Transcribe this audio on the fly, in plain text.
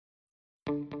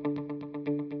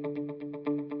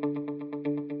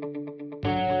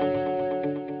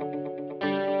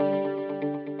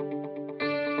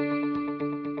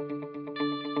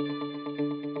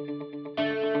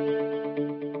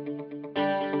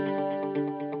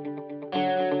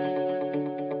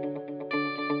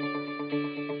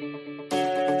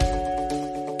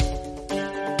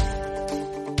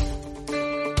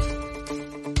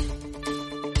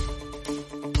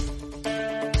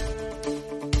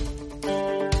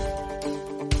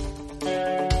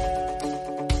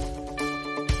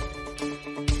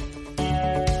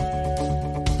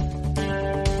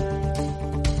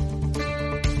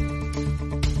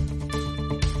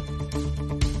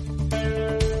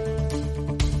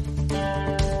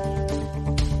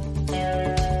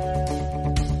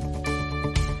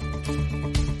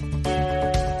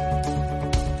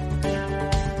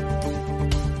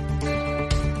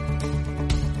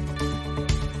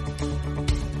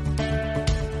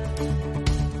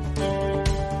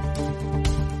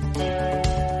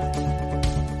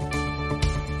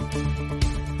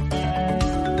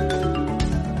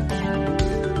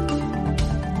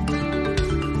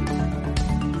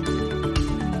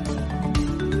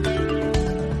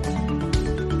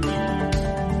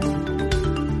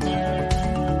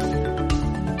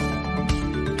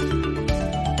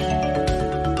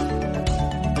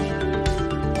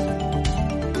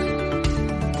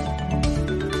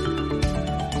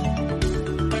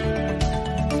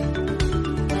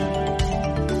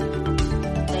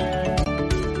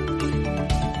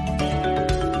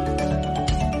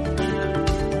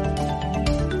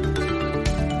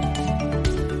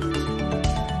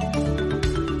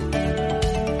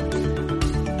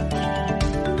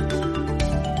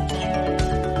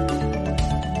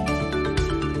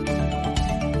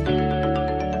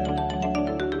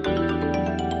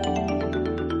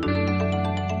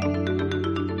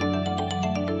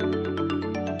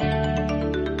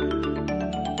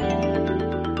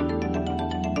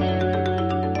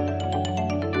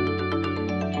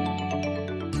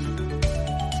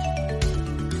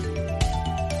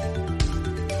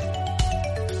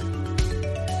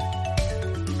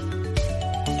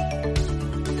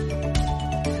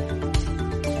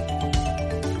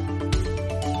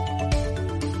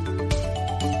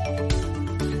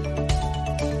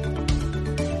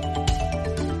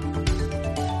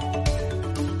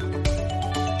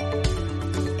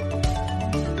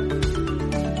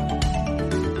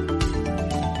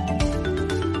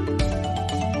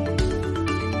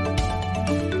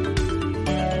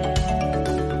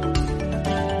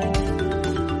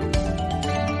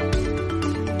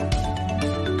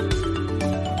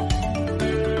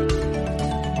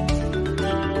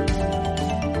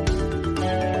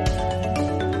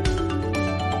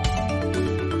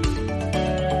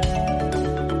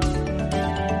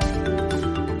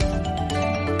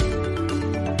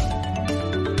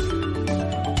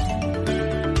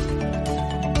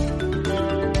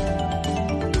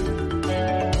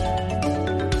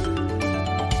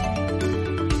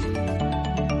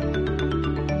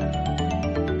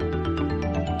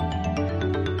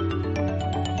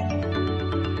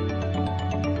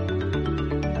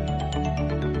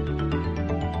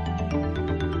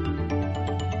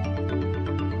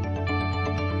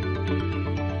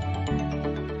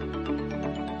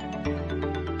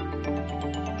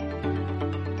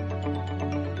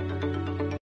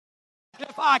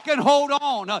I can hold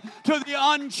on to the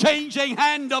unchanging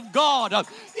hand of God,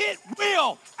 it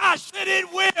will, I said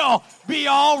it will be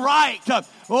all right.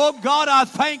 Oh, God, I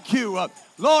thank you.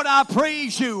 Lord, I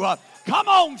praise you. Come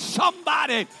on,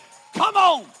 somebody. Come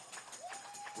on.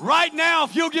 Right now,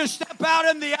 if you'll just step out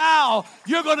in the aisle,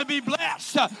 you're going to be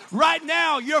blessed. Right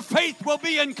now, your faith will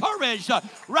be encouraged.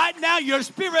 Right now, your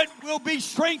spirit will be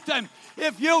strengthened.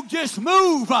 If you'll just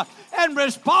move and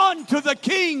respond to the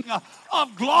King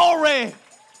of glory.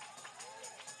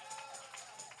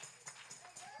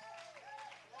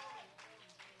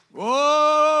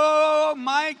 Oh,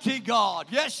 mighty God.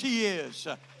 Yes, He is.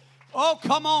 Oh,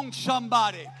 come on,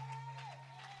 somebody.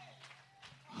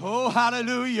 Oh,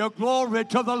 hallelujah. Glory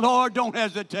to the Lord. Don't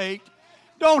hesitate.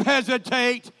 Don't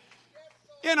hesitate.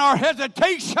 In our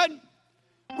hesitation,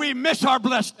 we miss our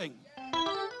blessing.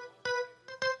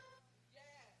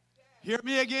 Hear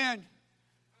me again.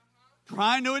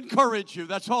 Trying to encourage you.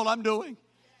 That's all I'm doing.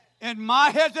 In my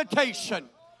hesitation,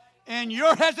 in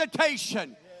your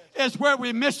hesitation, is where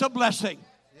we miss a blessing.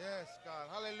 Yes, God.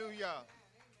 Hallelujah.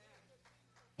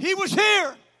 He was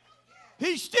here.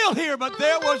 He's still here, but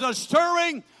there was a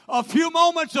stirring a few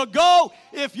moments ago.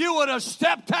 If you would have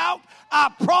stepped out,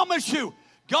 I promise you,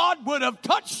 God would have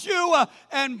touched you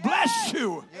and blessed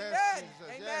you. Yes, Amen.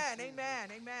 Jesus. Amen. Yes, Amen.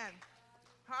 Amen.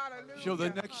 Hallelujah. So the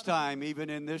next time, even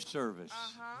in this service,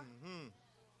 Hallelujah.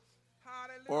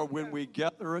 or when we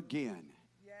gather again,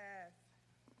 Yes.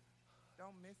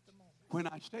 Don't miss the moment. when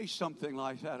I say something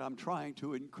like that, I'm trying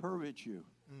to encourage you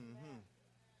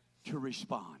to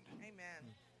respond.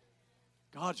 Amen.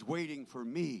 God's waiting for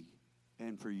me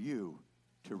and for you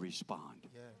to respond.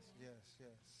 Yes, yes, yes.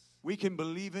 We can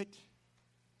believe it.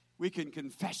 We can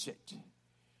confess it.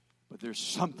 But there's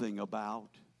something about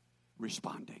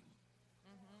responding.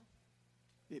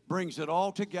 It brings it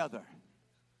all together.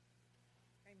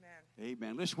 Amen.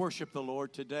 Amen. Let's worship the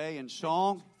Lord today in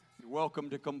song. You're welcome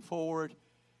to come forward.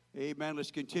 Amen.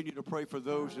 Let's continue to pray for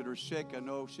those that are sick. I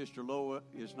know Sister Loa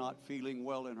is not feeling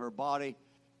well in her body.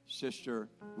 Sister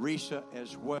Risa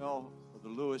as well. Brother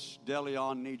Louis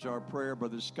DeLeon needs our prayer.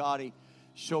 Brother Scotty.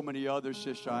 So many others.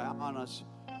 Sister Ayana's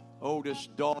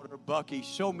oldest daughter, Bucky.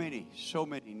 So many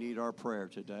need our prayer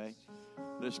today.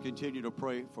 Let's continue to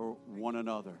pray for one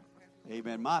another.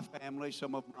 Amen. My family,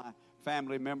 some of my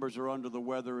family members are under the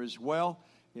weather as well.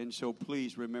 And so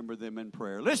please remember them in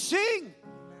prayer. Let's sing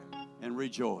and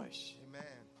rejoice. Amen.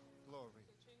 Glory.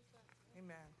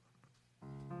 Amen.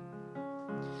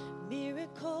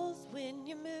 Miracles when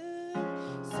you move,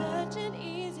 such an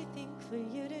easy thing for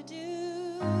you to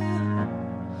do.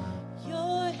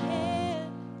 Your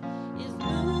hand is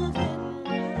moving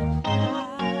right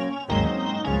now.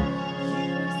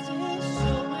 You are still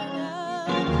showing up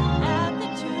at the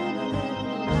tomb of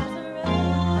Lazarus.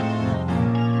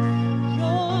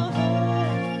 Your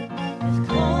voice is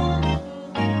calling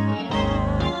me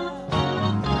out.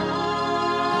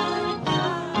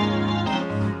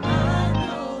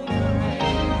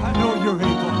 I know you're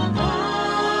able.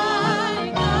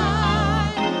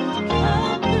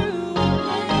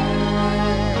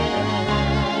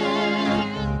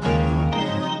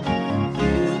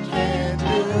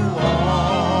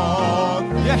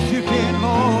 Yes, you can,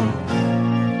 Lord.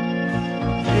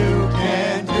 You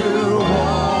can do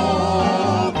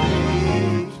all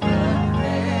things.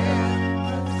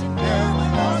 Never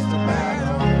lost a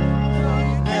battle.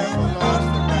 Never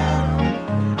lost a battle.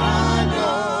 I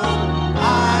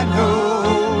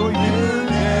know you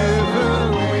never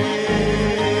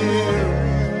will.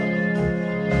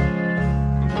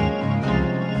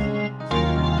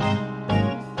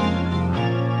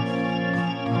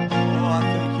 Oh, I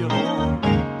thank you, Lord.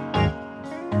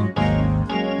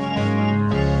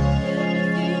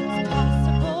 Everything's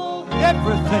possible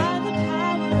Everything. by the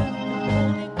power of the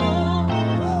Holy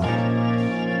Ghost.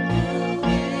 New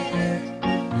wind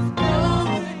is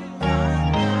blowing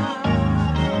right now,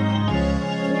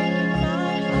 breaking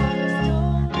my heart of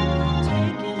stone,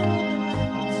 taking over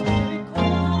like it's Jericho.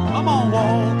 Come on,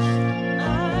 walls.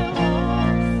 My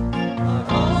walls are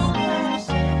all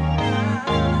crashing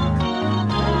down.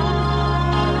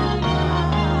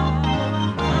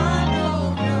 I know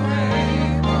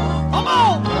you're able. Come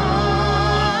on. My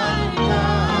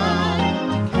God.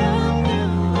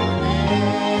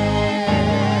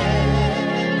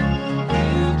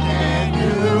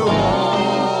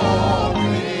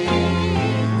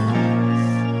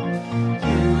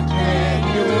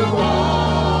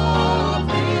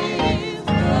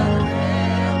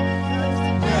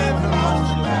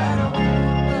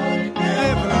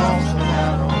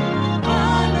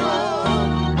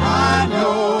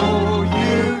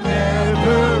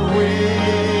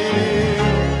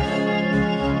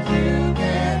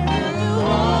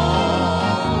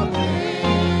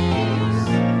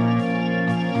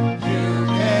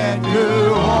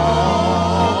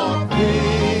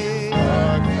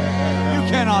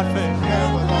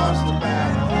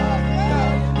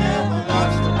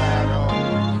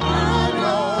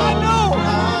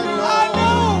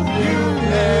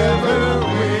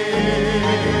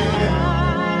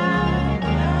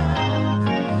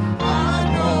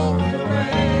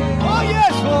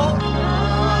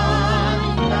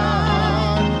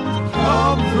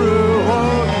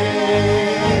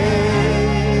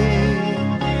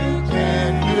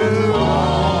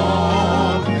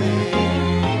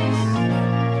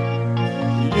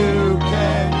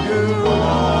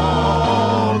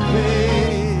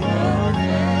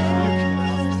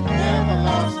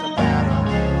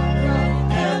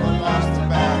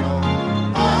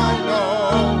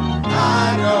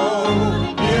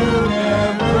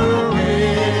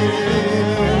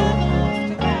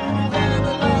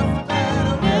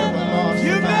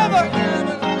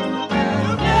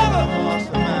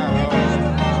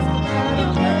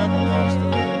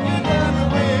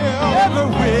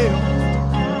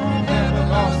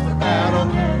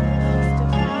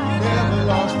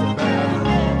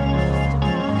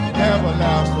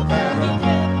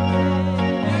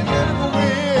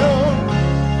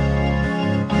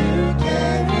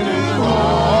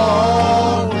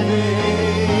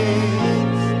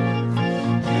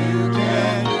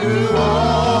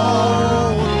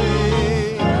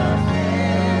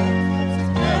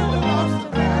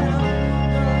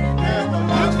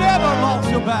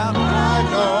 about.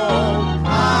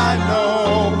 I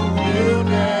know you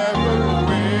never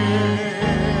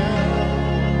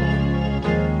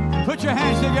will. Put your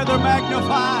hands together,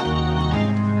 magnify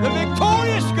the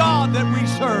victorious God that we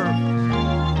serve.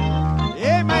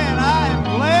 Amen. I am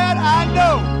glad I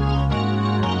know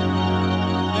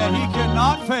that He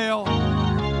cannot fail.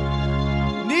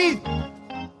 Neither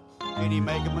can He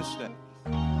make a mistake.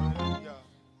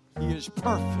 He is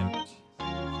perfect.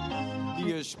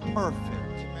 He is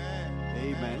perfect.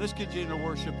 Amen. Let's continue to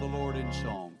worship the Lord in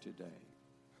song today.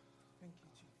 Thank you,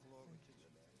 Jesus.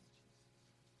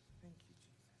 Thank you, Jesus.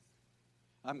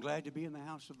 I'm glad to be in the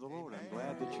house of the Lord. I'm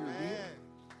glad that you're here.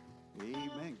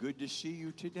 Amen. Good to see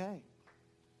you today.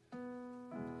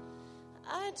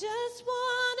 I just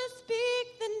want to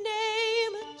speak the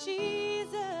name of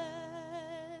Jesus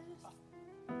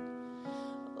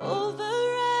over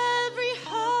every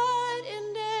heart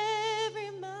and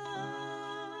every mind,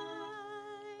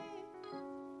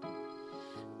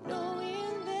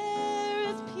 knowing there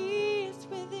is peace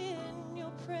within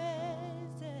your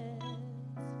presence.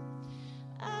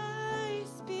 I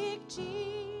speak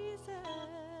Jesus.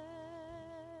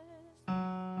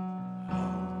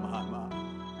 Oh, my.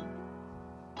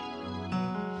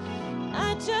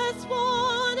 I just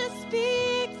want to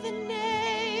speak the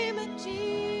name of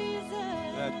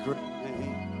Jesus That great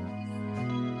name.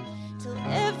 till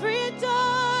every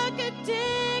dark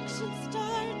addiction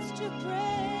starts to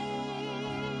break,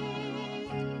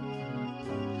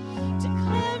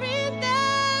 declaring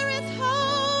there is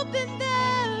hope and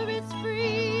there is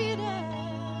freedom.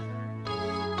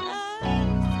 I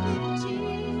speak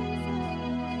Jesus.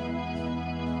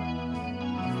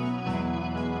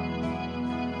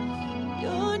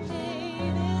 Your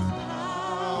name is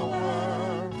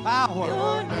power. Power.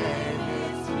 Your name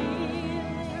is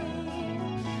healing.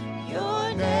 Your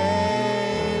name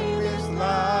Name is is life.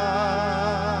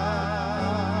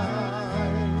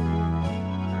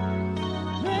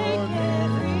 break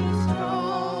every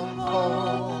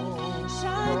stronghold.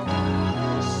 Shine through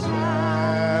the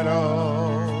shadows.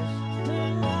 Shadows.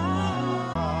 Burn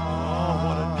out. Oh,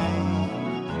 what a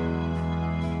name.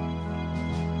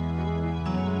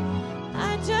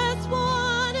 I just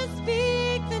want to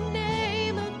speak the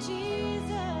name of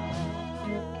Jesus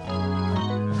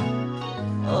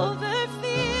over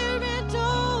fear and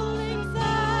all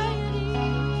anxiety,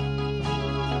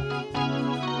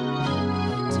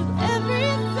 to every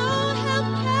soul held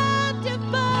captive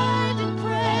by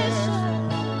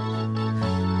depression.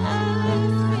 I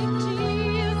speak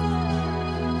Jesus.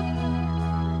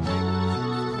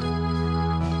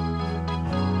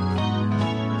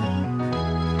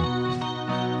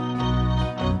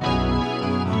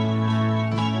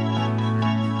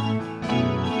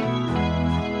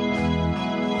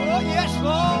 Oh, yes,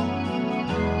 Lord.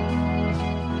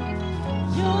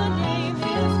 Your name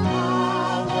is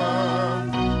power.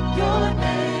 Your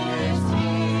name is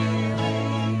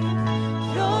healing.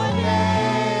 Your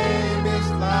name Name is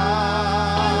life.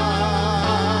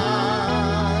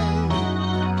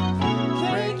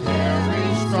 break Every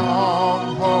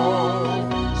stronghold.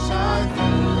 Shine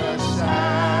through the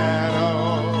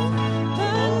shadows.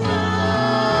 burn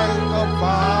Like a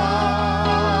fire.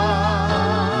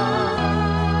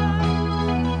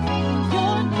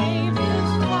 Your name is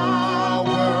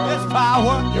Power. It's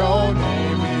power. Your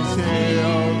name is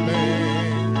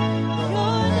healing.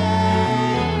 Your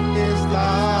name Is life.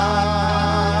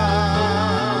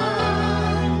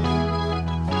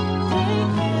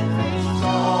 break every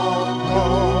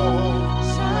Stronghold.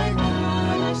 shine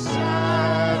through the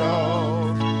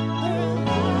Shadows. burn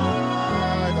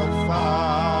Like a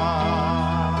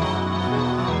fire.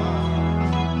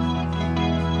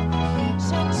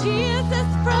 Shout Jesus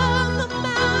from the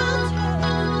mountain,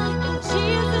 and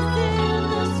Jesus in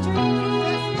the street.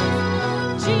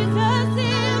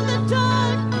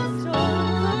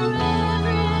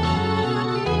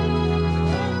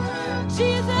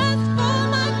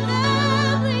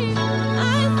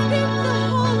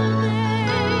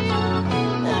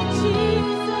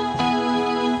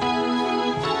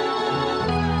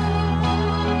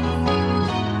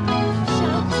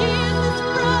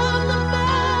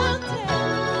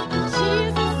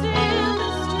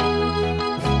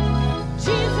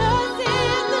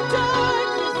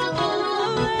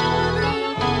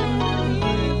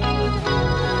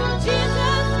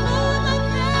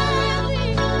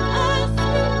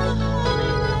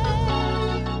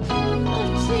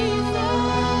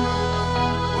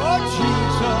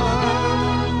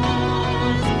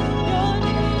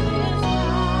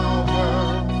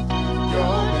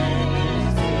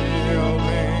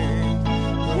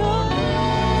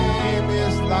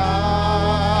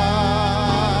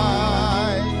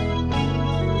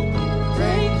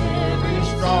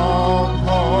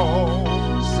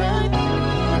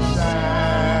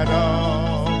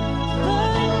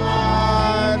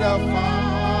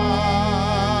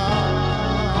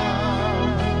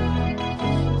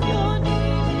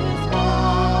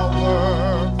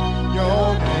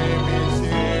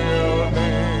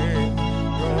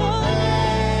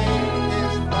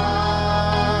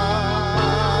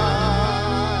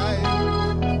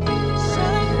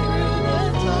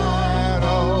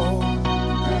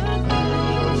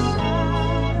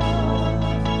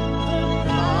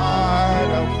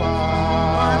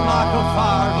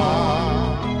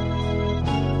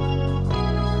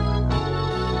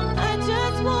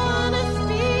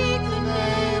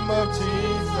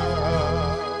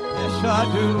 I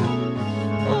do.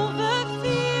 over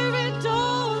fear and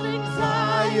all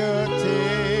anxiety.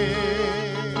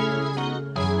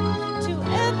 To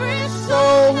every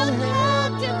soul held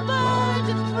captive by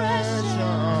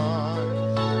depression,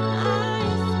 I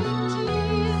speak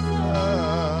Jesus.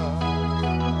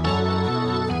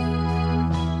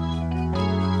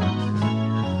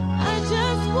 I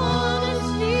just want to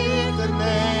speak The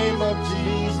name of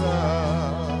Jesus.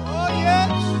 Oh,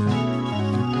 yes.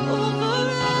 over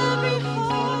every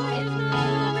heart and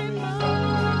every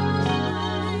mind,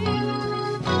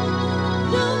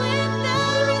 knowing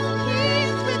there is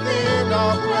peace Within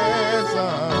our presence.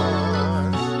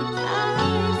 I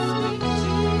speak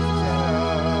Jesus.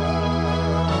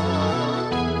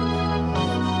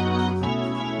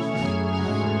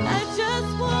 I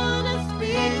just want to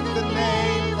speak The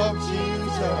name of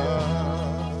Jesus.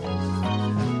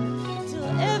 till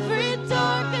every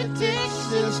dark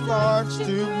addiction It starts to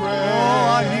break.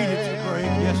 Oh, I need it to break.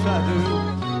 Yes, I do.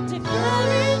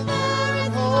 declaring there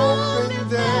is Hope hope and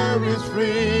there is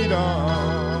freedom.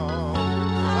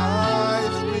 I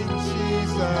speak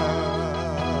Jesus.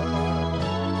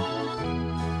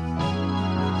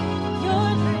 Your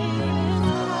name is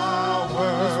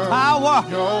Power. Power.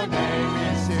 Your name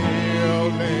is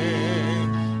healing.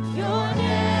 your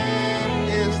name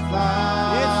It's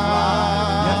life. It's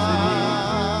life. Yes,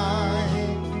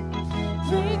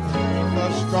 break through The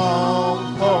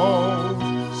stronghold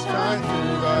shine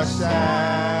through the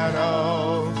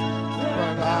shadows,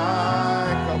 but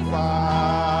like a fire.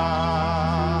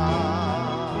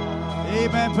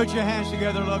 Amen. Put your hands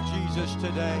together. Love Jesus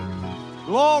today.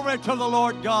 Glory to the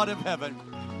Lord God of heaven.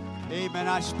 Amen.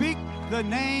 I speak the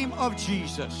name of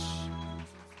Jesus.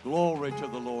 Glory to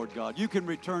the Lord God. You can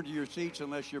return to your seats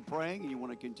unless you're praying and you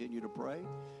want to continue to pray.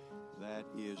 That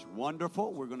is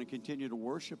wonderful. We're going to continue to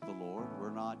worship the Lord.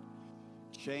 We're not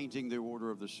changing the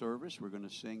order of the service. We're going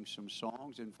to sing some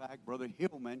songs. In fact, Brother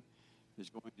Hillman is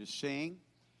going to sing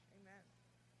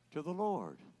to the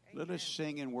Lord. Let us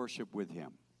sing and worship with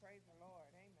him. Praise the Lord.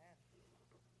 Amen.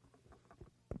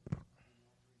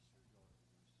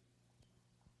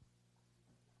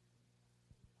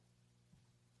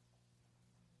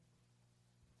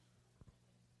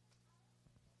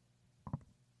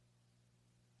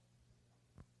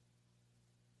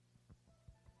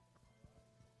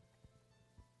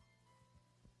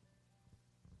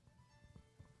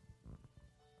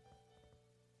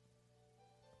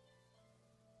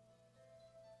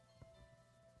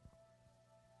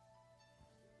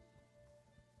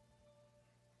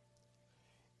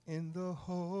 In the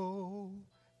holy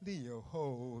of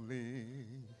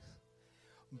holies,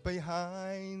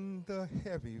 behind the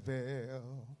heavy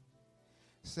veil,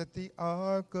 set the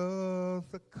ark of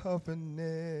the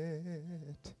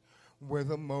covenant, where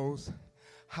the Most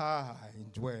High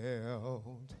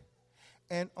dwelled,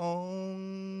 and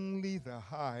only the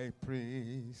high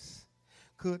priest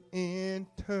could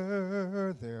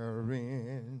enter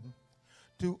therein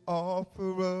to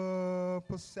offer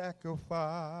up a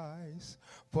sacrifice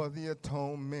for the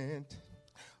atonement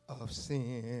of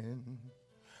sin.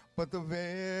 But the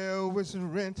veil was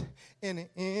rent in an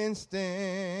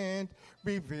instant,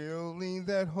 revealing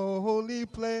that holy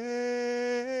place.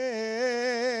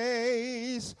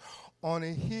 On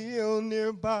a hill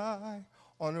nearby,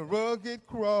 on a rugged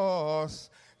cross,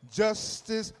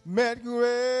 justice met grace.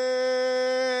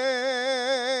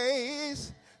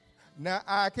 Now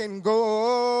I can go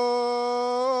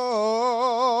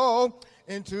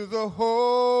into the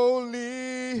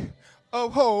holy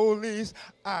of holies.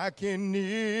 I can kneel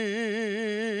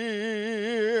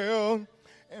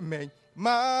and make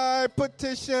my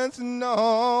petitions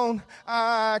known.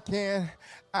 I can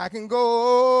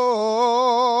go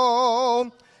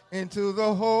into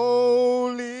the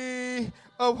holy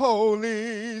of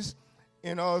holies.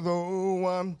 And although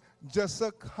I'm just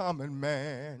a common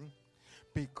man,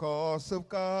 because of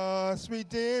God's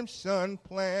redemption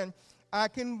plan, I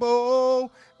can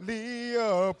boldly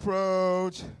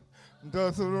approach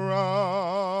the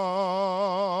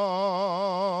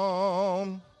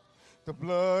throne. The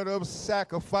blood of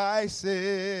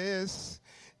sacrifices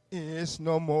is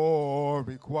no more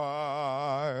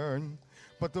required,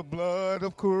 but the blood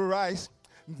of Christ,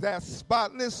 that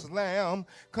spotless lamb,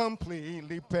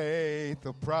 completely paid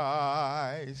the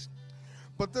price.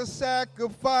 But the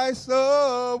sacrifice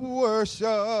of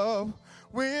worship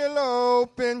will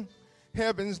open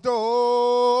heaven's door,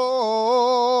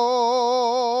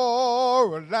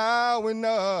 allowing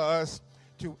us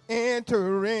to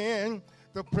enter in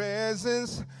the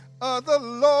presence of the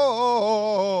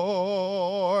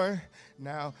Lord.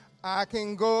 Now I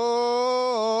can go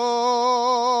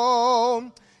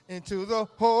into the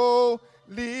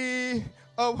holy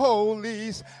of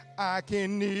holies, I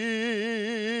can kneel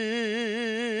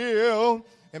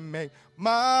and make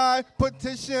my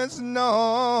petitions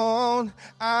known.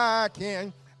 I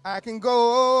can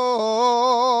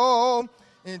go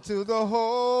into the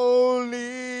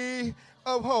holy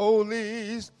of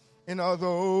holies. And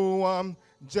although I'm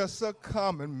just a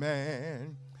common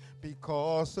man,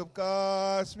 because of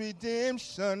God's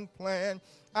redemption plan,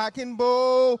 I can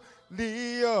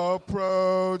boldly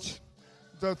approach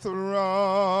the throne.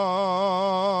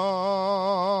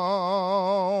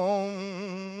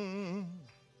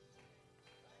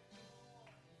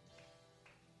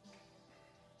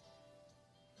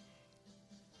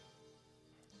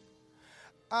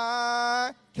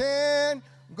 I can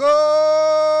go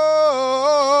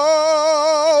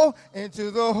into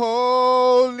the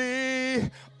holy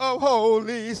of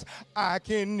holies. I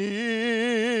can kneel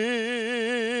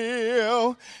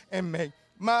and make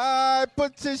my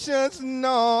petitions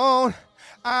known.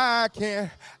 I can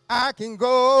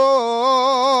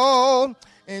go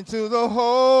into the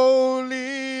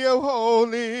holy of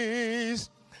holies.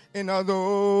 And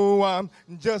although I'm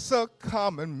just a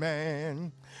common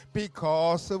man,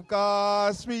 because of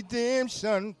God's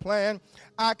redemption plan,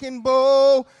 I can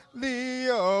boldly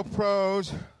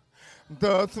approach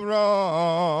the throne.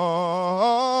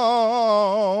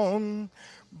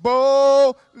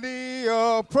 Boldly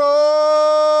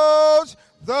approach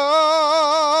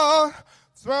the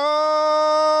throne.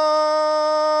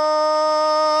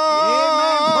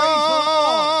 Amen. Praise the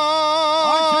Lord.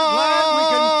 Aren't you glad we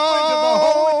can go into the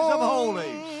holies of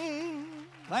holies?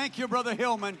 Thank you, Brother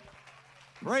Hillman.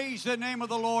 Praise the name of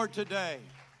the Lord today.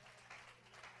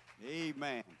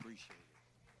 Amen. Appreciate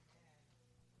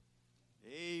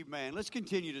it. Amen. Let's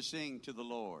continue to sing to the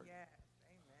Lord. Yes.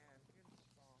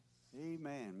 Amen. Beautiful.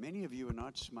 Amen. Many of you are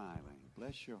not smiling.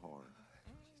 Bless your heart.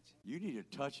 You need a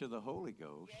touch of the Holy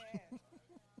Ghost.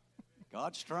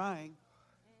 God's trying.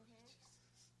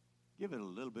 Give it a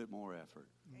little bit more effort.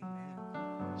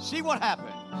 Amen. See what happens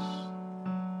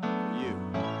for you.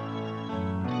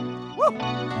 Woo!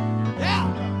 Yeah!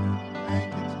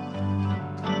 Thank you,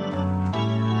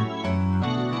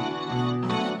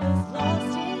 I was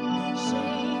lost in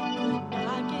shame, could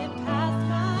not get past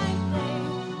my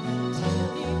blame until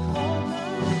He called my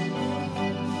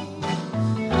name.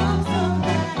 I'm so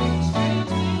glad He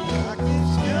changed me.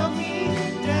 Jesus held me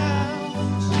down.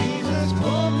 Jesus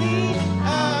pulled me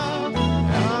out.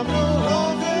 I'm no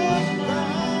longer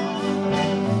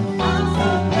bound. I'm so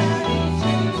glad He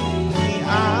changed me. I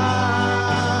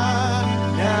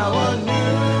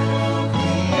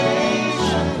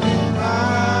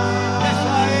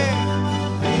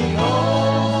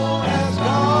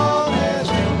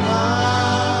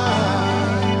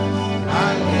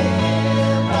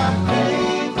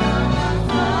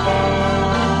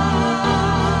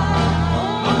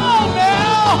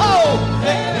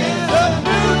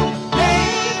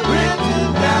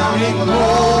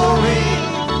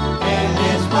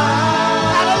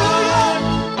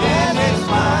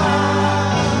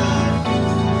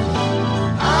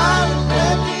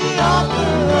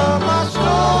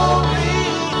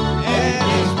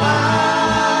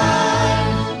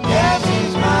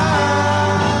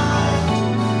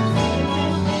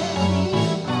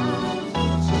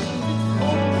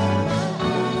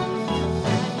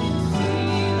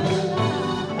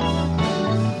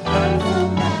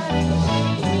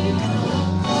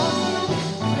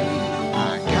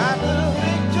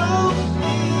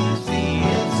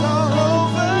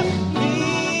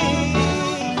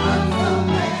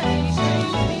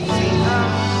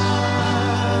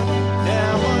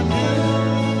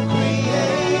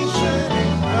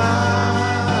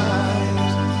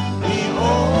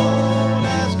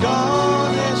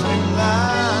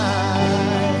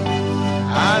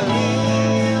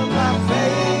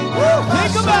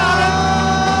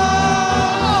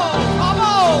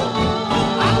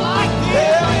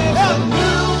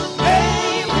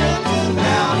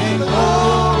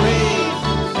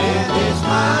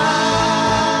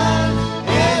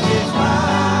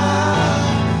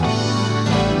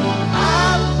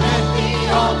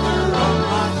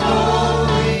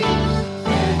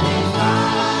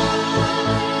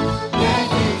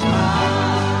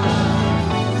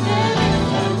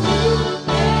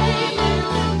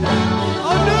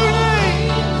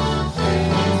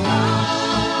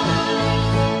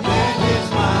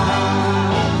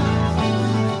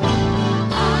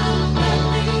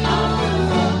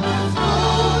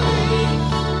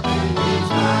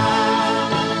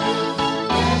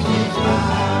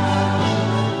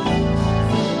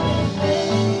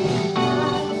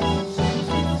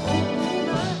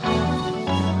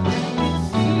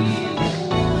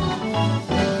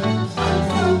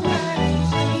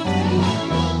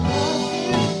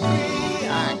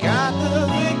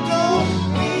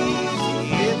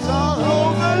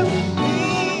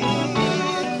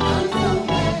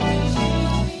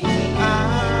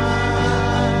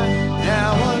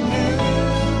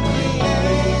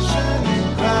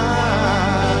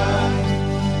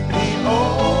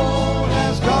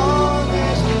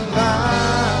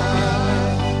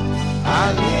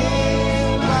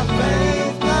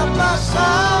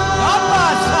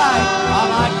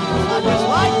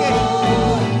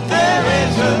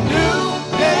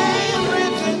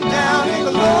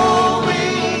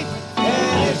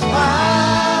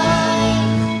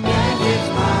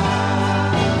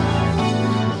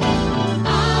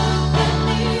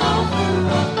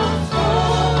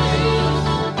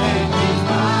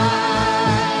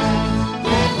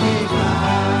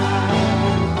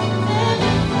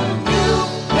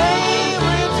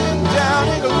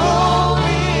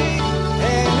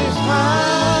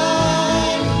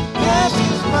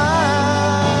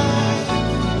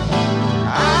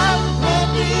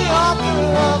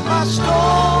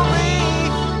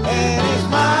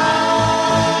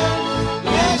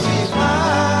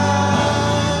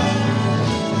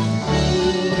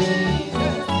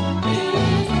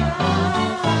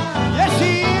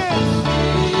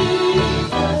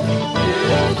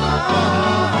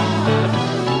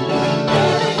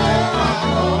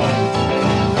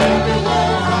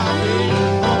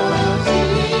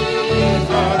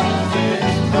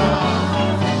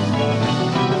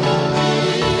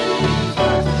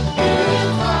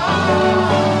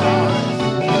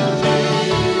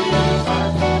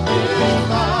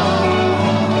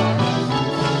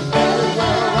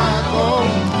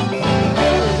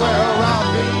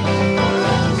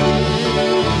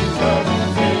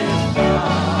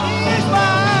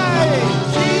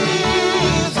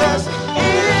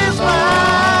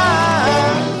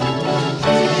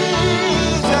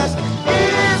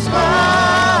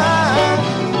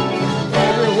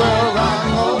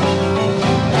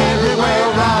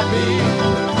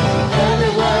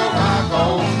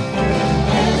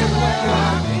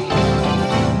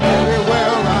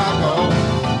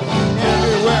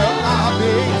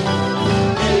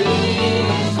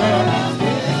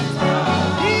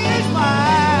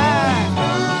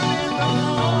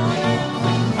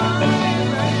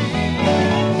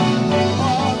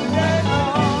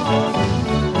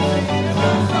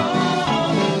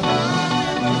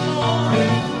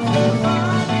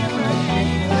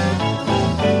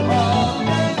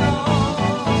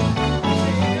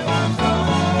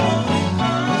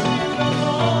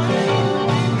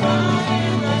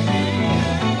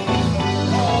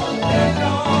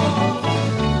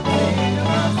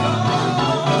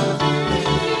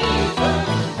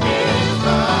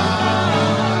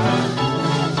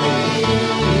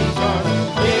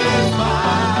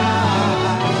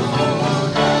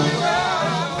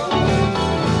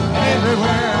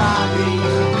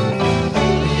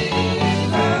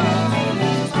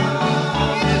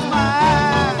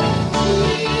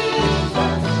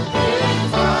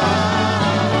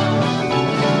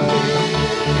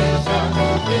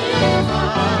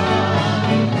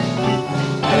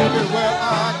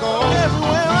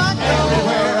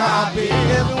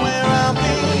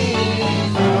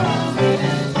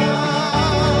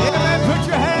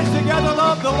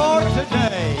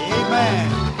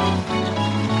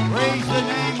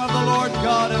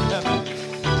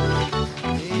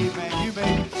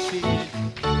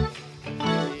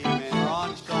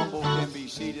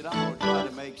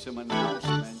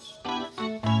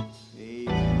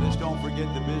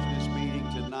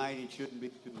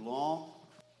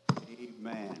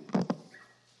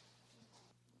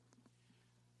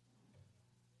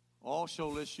Also,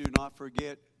 let's do not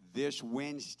forget this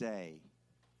Wednesday,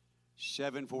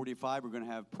 7:45, we're going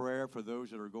to have prayer for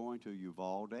those that are going to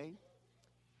Uvalde.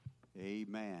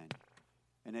 Amen.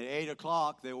 And at 8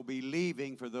 o'clock, they will be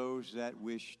leaving for those that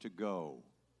wish to go.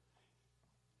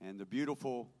 And the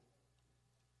beautiful,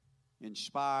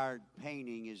 inspired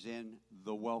painting is in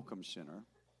the Welcome Center.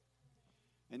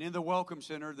 And in the Welcome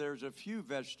Center, there's a few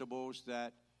vegetables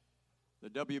that the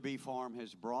WB Farm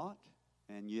has brought.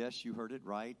 And yes, you heard it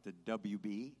right, the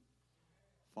WB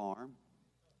Farm.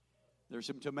 There's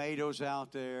some tomatoes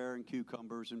out there and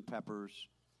cucumbers and peppers.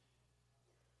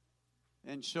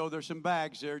 And so there's some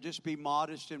bags there. Just be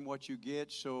modest in what you get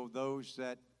so those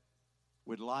that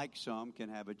would like some can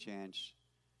have a chance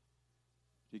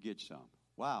to get some.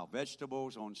 Wow,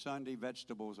 vegetables on Sunday,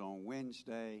 vegetables on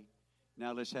Wednesday.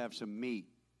 Now let's have some meat.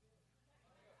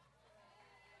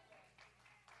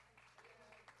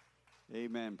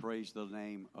 Amen. Praise the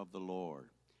name of the Lord.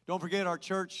 Don't forget our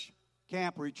church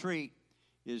camp retreat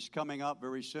is coming up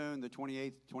very soon, the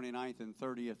 28th, 29th, and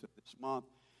 30th of this month.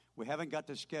 We haven't got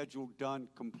the schedule done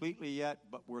completely yet,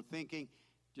 but we're thinking,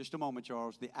 just a moment,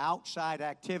 Charles, the outside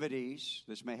activities,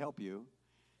 this may help you,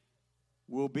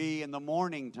 will be in the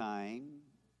morning time,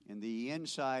 and the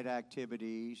inside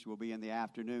activities will be in the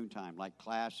afternoon time, like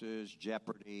classes,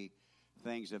 Jeopardy,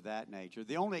 things of that nature.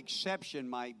 The only exception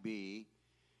might be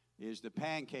is the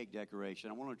pancake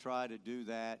decoration. I want to try to do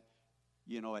that,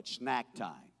 at snack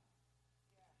time.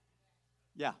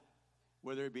 Yeah,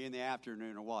 whether it be in the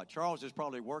afternoon or what. Charles is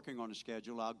probably working on a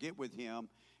schedule. I'll get with him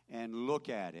and look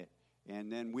at it,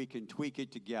 and then we can tweak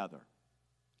it together.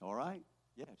 All right?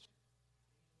 Yes.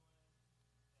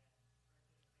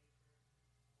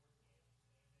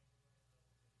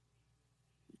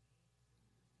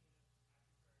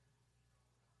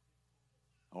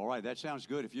 All right, that sounds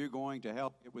good. If you're going to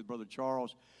help it with Brother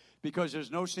Charles, because there's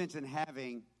no sense in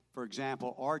having, for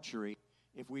example, archery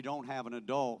if we don't have an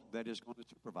adult that is going to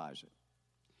supervise it.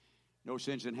 No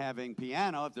sense in having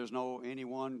piano if there's no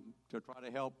anyone to try to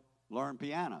help learn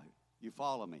piano. You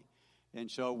follow me?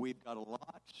 And so we've got a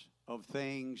lot of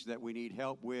things that we need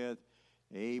help with.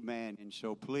 Amen. And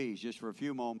so please, just for a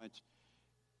few moments,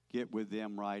 get with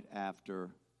them right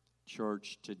after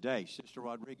church today. Sister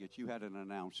Rodriguez, you had an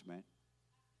announcement.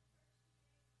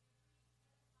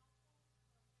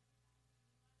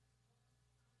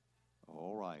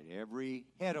 All right, every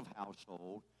head of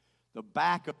household, the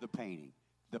back of the painting.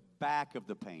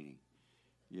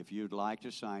 If you'd like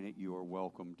to sign it, you are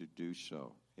welcome to do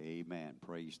so. Amen.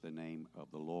 Praise the name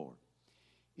of the Lord.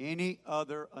 Any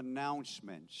other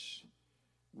announcements?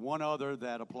 One other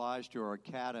that applies to our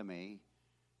academy.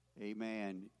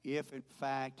 Amen. If, in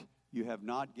fact, you have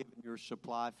not given your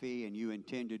supply fee and you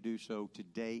intend to do so,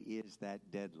 today is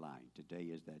that deadline.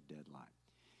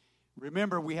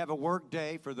 Remember, we have a work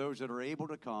day for those that are able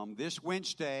to come this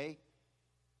Wednesday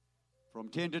from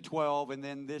 10 to 12, and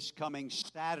then this coming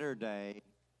Saturday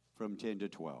from 10 to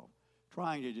 12.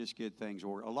 Trying to just get things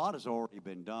ordered. A lot has already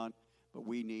been done, but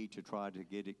we need to try to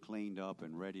get it cleaned up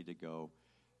and ready to go.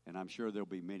 And I'm sure there'll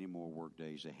be many more work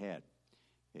days ahead.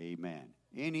 Amen.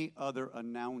 Any other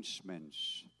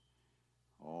announcements?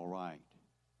 All right.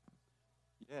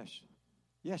 Yes.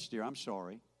 Yes, dear, I'm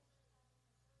sorry.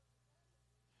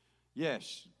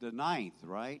 Yes, the 9th,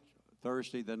 right?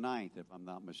 Thursday the 9th, if I'm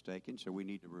not mistaken, so we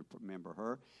need to remember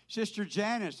her. Sister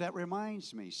Janice, that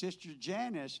reminds me. Sister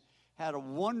Janice had a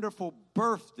wonderful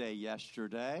birthday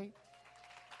yesterday.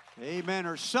 Amen.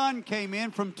 Her son came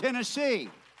in from Tennessee,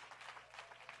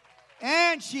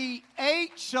 and she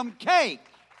ate some cake.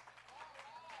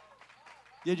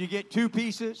 Did you get 2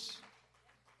 pieces?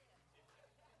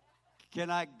 Can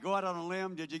I go out on a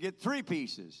limb? Did you get 3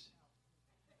 pieces?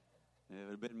 If it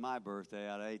had been my birthday,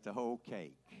 I'd have ate the whole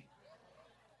cake.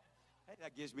 Hey,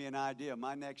 that gives me an idea.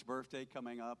 My next birthday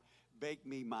coming up, bake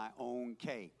me my own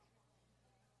cake.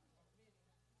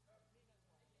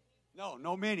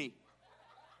 No mini.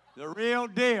 The real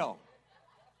deal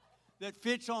that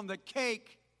fits on the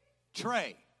cake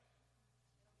tray.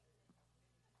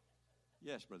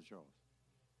 Yes, Brother Charles.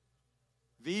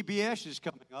 VBS is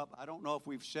coming up. I don't know if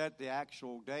we've set the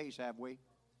actual days, have we?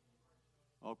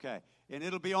 Okay. And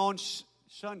it'll be on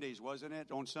Sundays, wasn't it?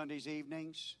 On Sundays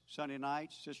evenings, Sunday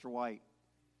nights, Sister White.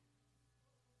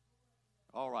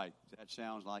 All right. That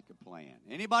sounds like a plan.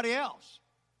 Anybody else?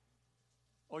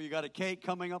 Oh, you got a cake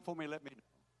coming up for me? Let me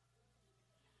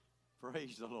know.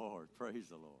 Praise the Lord. Praise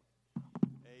the Lord.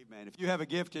 Amen. If you have a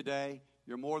gift today,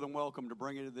 you're more than welcome to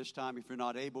bring it at this time. If you're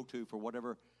not able to, for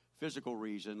whatever physical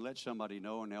reason, let somebody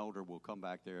know. An elder will come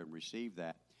back there and receive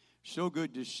that. So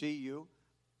good to see you.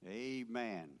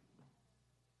 Amen.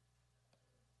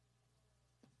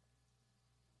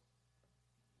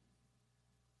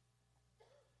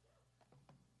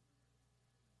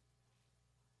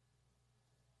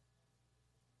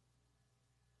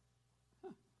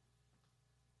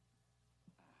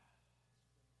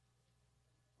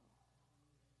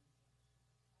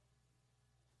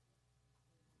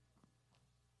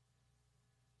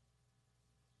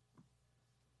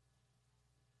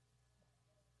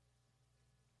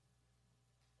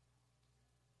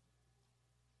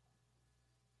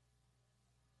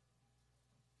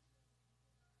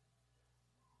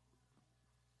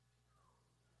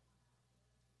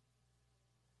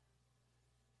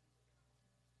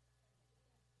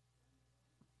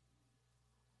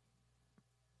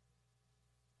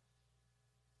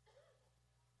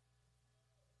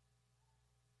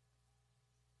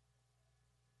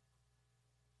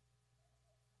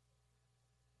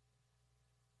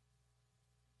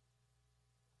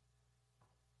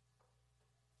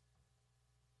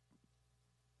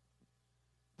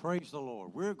 Praise the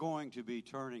Lord. We're going to be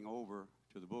turning over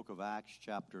to the book of Acts,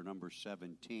 chapter number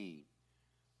 17.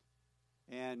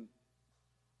 And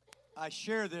I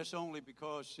share this only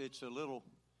because it's a little,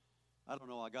 I don't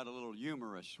know, I got a little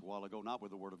humorous a while ago, not with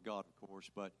the Word of God, of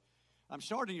course, but I'm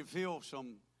starting to feel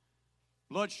some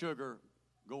blood sugar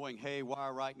going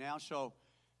haywire right now. So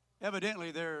evidently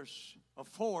there's a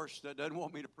force that doesn't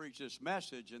want me to preach this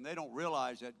message, and they don't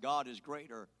realize that God is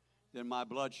greater than my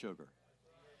blood sugar.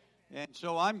 And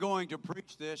so I'm going to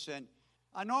preach this, and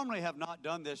I normally have not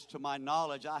done this to my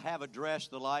knowledge. I have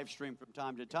addressed the live stream from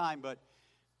time to time, but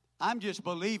I'm just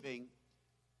believing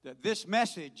that this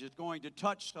message is going to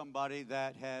touch somebody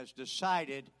that has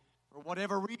decided, for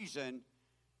whatever reason,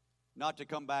 not to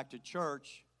come back to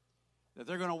church, that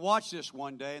they're going to watch this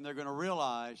one day and they're going to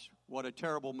realize what a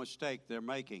terrible mistake they're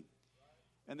making.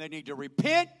 And they need to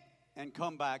repent and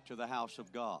come back to the house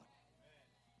of God.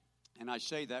 And I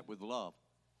say that with love.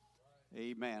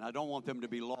 Amen. I don't want them to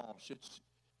be lost. It's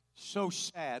so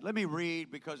sad. Let me read,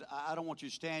 because I don't want you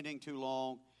standing too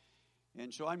long.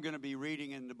 And so I'm going to be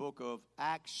reading in the book of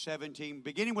Acts 17,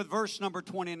 beginning with verse number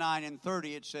 29 and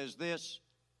 30. It says this: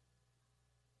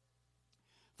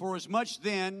 For as much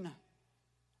then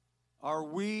are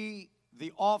we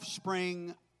the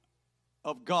offspring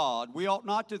of God, we ought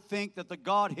not to think that the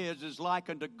Godhead is like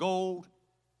unto gold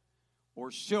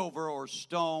or silver or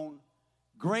stone,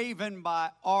 graven by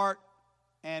art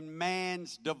and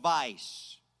man's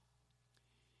device.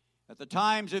 At the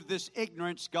times of this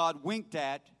ignorance God winked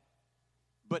at,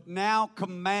 but now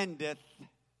commandeth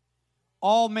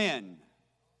all men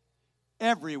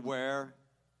everywhere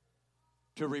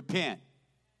to repent.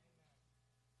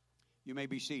 You may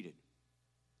be seated.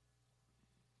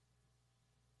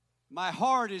 My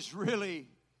heart is really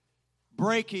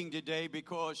breaking today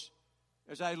because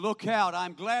as I look out,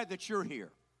 I'm glad that you're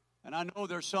here. And I know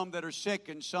there's some that are sick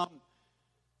and some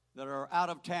that are out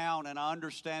of town, and I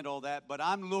understand all that, but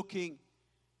I'm looking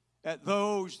at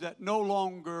those that no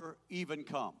longer even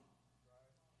come.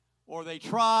 Or they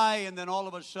try, and then all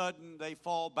of a sudden they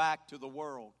fall back to the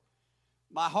world.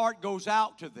 My heart goes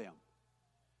out to them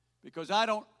because I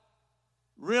don't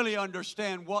really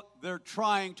understand what they're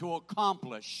trying to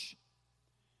accomplish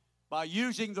by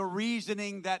using the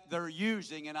reasoning that they're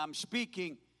using. And I'm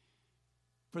speaking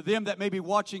for them that may be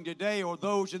watching today or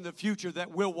those in the future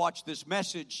that will watch this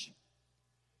message,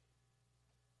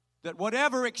 that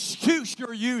whatever excuse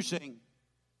you're using,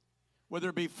 whether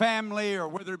it be family or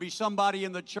whether it be somebody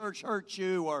in the church hurt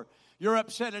you or you're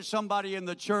upset at somebody in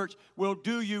the church, will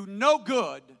do you no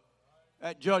good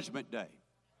at Judgment Day.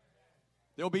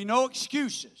 There'll be no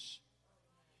excuses.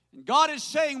 And God is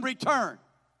saying, return.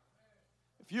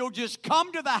 If you'll just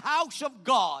come to the house of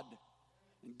God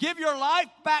and give your life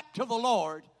back to the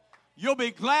Lord, you'll be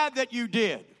glad that you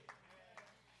did.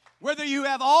 Whether you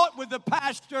have aught with the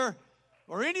pastor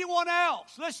or anyone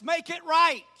else, let's make it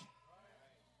right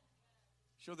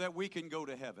so that we can go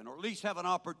to heaven, or at least have an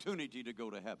opportunity to go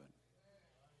to heaven.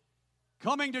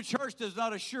 Coming to church does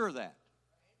not assure that.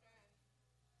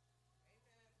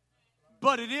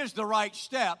 But it is the right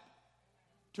step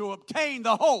to obtain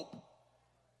the hope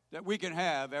that we can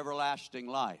have everlasting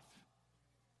life.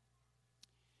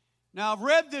 Now, I've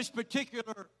read this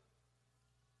particular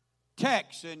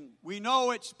text, and we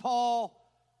know it's Paul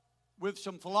with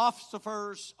some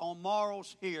philosophers on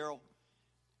morals here.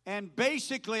 And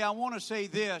basically, I want to say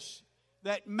this,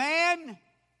 that man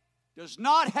does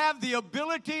not have the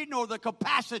ability nor the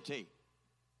capacity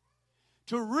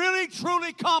to really,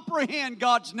 truly comprehend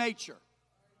God's nature.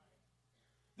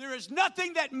 There is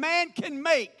nothing that man can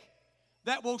make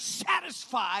that will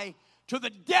satisfy to the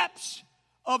depths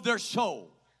of their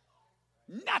soul.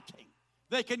 Nothing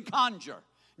they can conjure.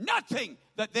 Nothing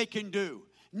that they can do.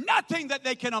 Nothing that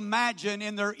they can imagine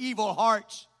in their evil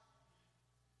hearts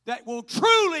that will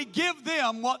truly give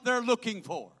them what they're looking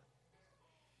for.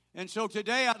 And so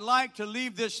today I'd like to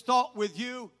leave this thought with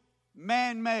you,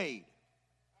 man-made.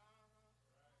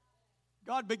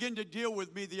 God began to deal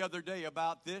with me the other day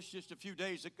about this just a few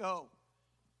days ago.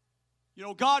 You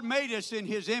know, God made us in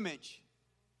His image,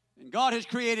 and God has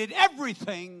created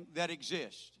everything that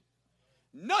exists.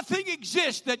 Nothing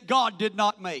exists that God did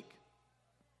not make.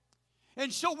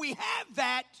 And so we have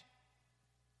that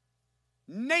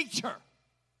nature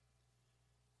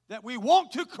that we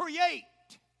want to create,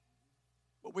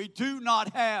 but we do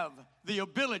not have the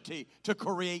ability to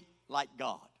create like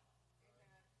God.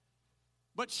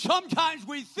 But sometimes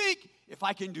we think, if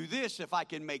I can do this, if I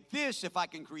can make this, if I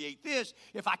can create this,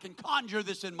 if I can conjure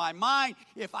this in my mind,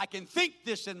 if I can think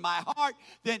this in my heart,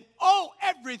 then,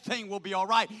 everything will be all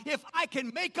right. If I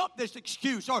can make up this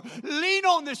excuse or lean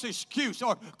on this excuse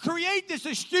or create this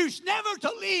excuse never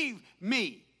to leave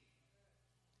me.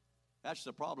 That's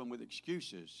the problem with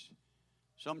excuses.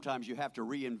 Sometimes you have to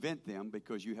reinvent them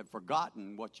because you have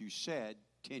forgotten what you said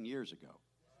 10 years ago.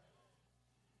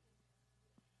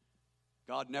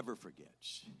 God never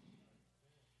forgets.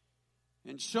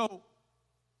 And so,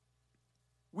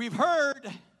 we've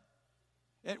heard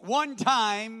at one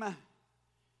time,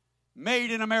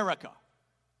 made in America.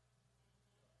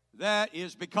 That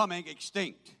is becoming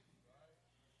extinct.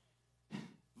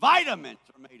 Vitamins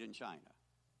are made in China.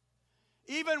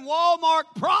 Even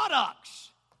Walmart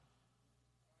products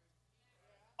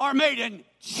are made in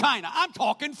China. I'm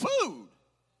talking food.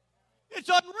 It's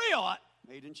unreal.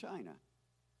 Made in China.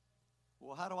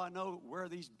 Well, how do I know where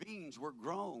these beans were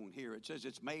grown here? It says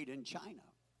it's made in China.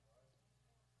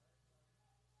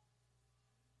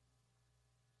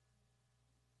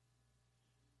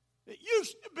 It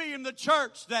used to be in the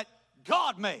church that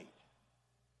God made.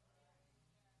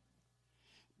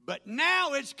 But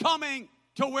now it's coming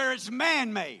to where it's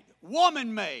man-made,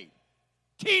 woman-made,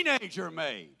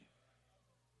 teenager-made.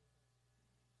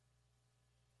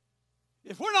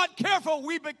 If we're not careful,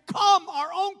 we become our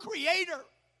own creator.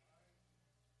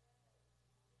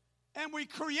 And we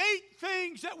create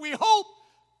things that we hope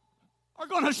are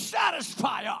going to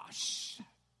satisfy us.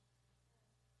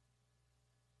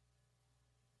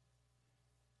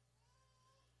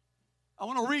 I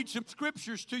want to read some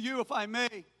scriptures to you, if I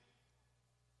may.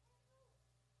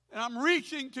 And I'm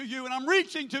reaching to you, and I'm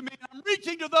reaching to me, and I'm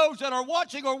reaching to those that are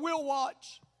watching or will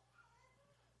watch.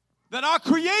 That our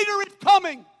Creator is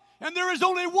coming, and there is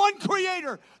only one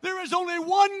Creator. There is only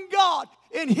one God,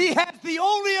 and He has the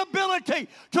only ability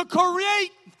to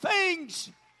create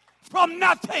things from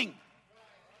nothing.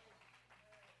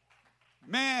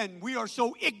 Man, we are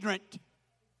so ignorant.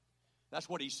 That's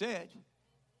what He said.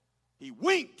 He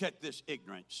winked at this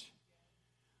ignorance.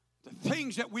 The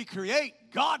things that we create,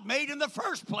 God made in the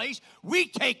first place, we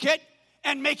take it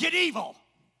and make it evil.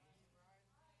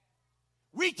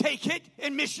 We take it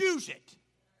and misuse it.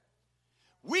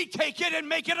 We take it and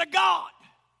make it a god.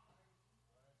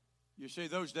 You say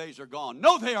those days are gone.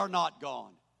 No, they are not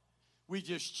gone. We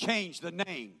just changed the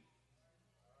name.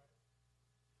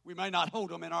 We may not hold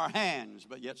them in our hands,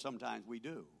 but yet sometimes we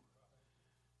do.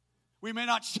 We may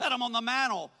not set them on the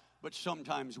mantle, but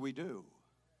sometimes we do.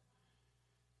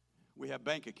 We have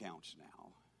bank accounts now.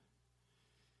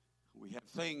 We have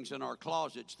things in our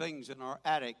closets, things in our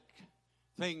attic,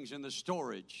 things in the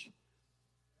storage.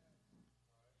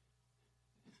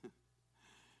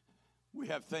 We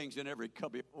have things in every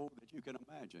cubby hole that you can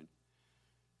imagine.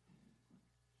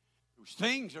 Those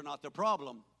things are not the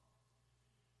problem.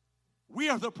 We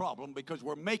are the problem because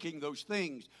we're making those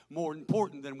things more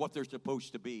important than what they're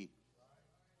supposed to be.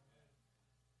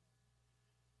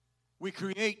 We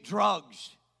create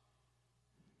drugs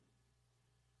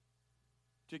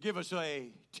to give us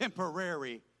a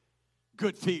temporary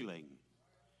good feeling.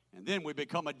 And then we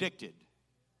become addicted.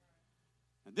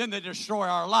 And then they destroy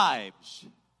our lives.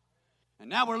 And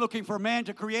now we're looking for man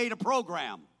to create a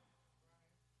program.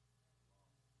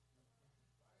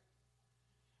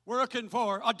 We're looking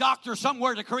for a doctor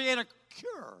somewhere to create a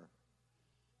cure.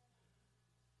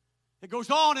 It goes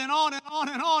on and on and on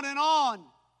and on and on.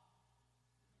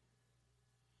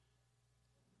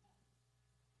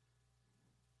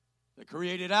 They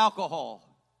created alcohol.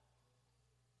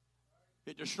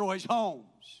 It destroys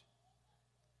homes.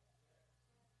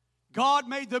 God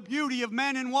made the beauty of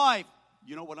man and wife.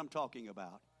 You know what I'm talking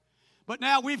about. But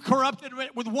now we've corrupted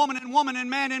it with woman and woman and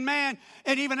man,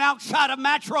 and even outside of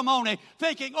matrimony,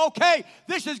 thinking, okay,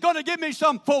 this is going to give me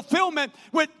some fulfillment.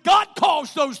 When God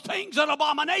calls those things an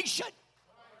abomination.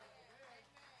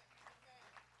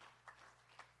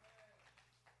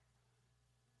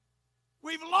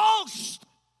 We've lost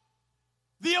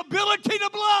the ability to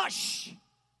blush.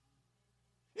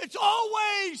 It's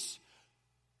always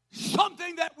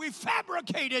something that we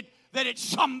fabricated that it's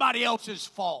somebody else's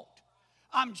fault.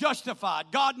 I'm justified.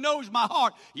 God knows my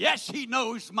heart. Yes, He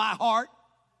knows my heart.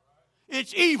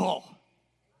 It's evil.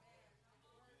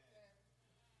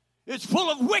 It's full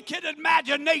of wicked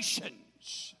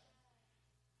imaginations.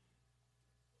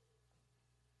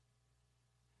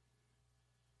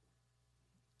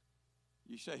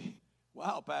 You say,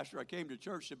 wow, Pastor, I came to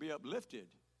church to be uplifted.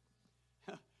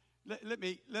 Let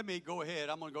me go ahead.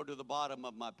 I'm going to go to the bottom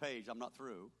of my page. I'm not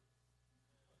through.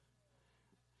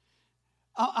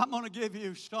 I'm going to give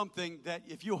you something that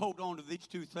if you hold on to these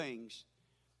two things,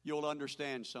 you'll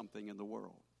understand something in the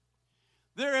world.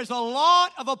 There is a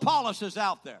lot of Apollos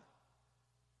out there.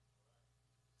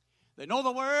 They know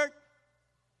the Word.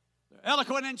 They're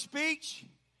eloquent in speech.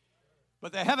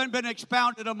 But they haven't been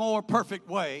expounded a more perfect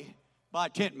way by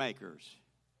tent makers.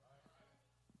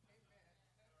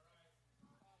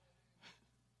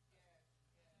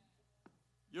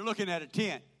 You're looking at a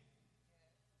tent.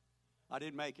 I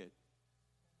didn't make it.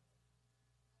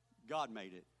 God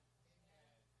made it.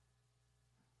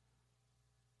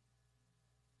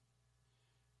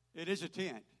 It is a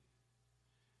tent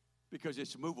because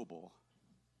it's movable.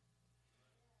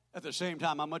 At the same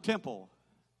time, I'm a temple.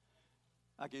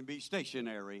 I can be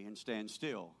stationary and stand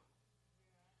still.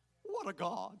 What a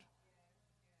God.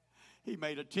 He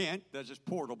made a tent that is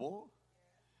portable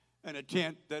and a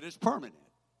tent that is permanent.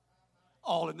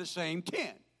 All in the same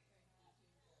tent.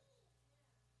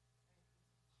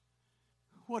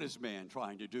 What is man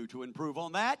trying to do to improve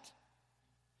on that?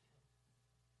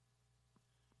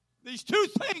 These two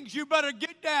things you better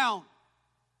get down.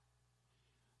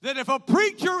 That if a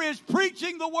preacher is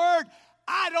preaching the Word,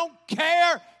 I don't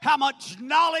care how much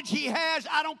knowledge he has.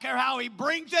 I don't care how he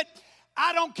brings it.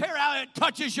 I don't care how it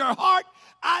touches your heart.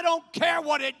 I don't care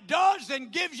what it does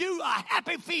and gives you a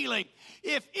happy feeling.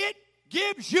 If it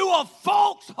gives you a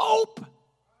false hope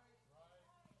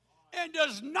and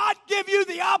does not give you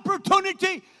the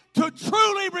opportunity to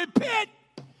truly repent,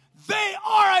 they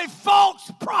are a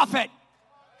false prophet.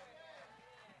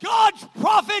 God's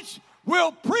prophets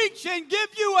will preach and give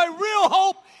you a real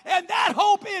hope, and that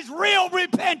hope is real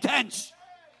repentance.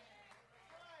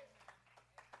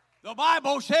 The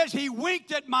Bible says he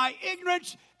winked at my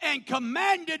ignorance and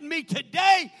commanded me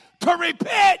today to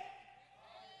repent.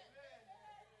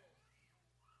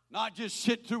 Not just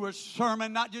sit through a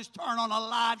sermon, not just turn on a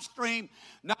live stream,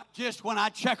 not just when I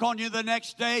check on you the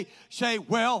next day, say,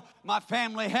 well, my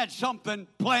family had something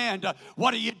planned.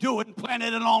 What are you doing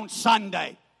planning it on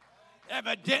Sunday?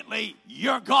 Evidently,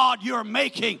 your God you're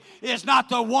making is not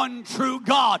the one true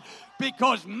God,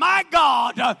 because my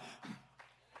God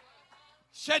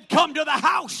said, come to the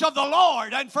house of the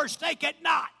Lord and forsake it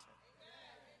not.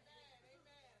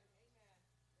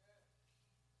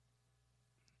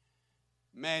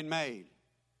 Man-made.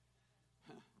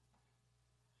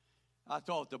 I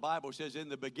thought the Bible says in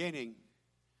the beginning,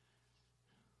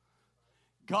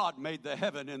 God made the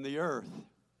heaven and the earth.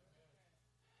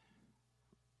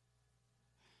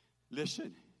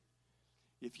 Listen,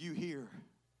 if you hear,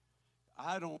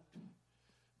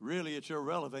 it's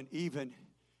irrelevant even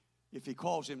if he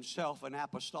calls himself an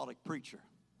apostolic preacher.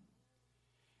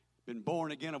 Been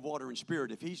born again of water and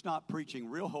spirit. If he's not preaching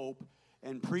real hope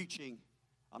and preaching,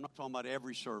 I'm not talking about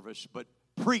every service, but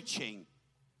preaching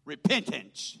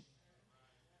repentance,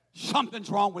 something's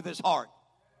wrong with his heart.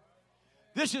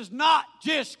 This is not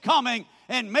just coming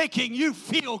and making you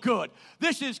feel good.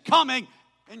 This is coming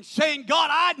and saying, God,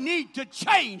 I need to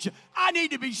change. I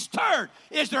need to be stirred.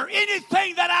 Is there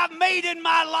anything that I've made in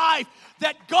my life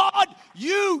that, God,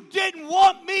 you didn't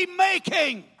want me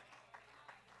making?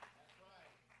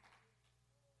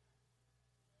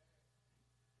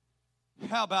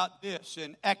 How about this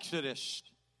in Exodus?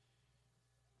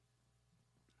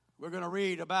 We're going to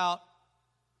read about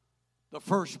the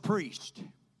first priest.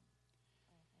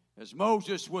 As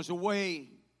Moses was away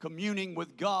communing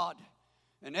with God,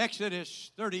 in Exodus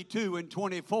 32 and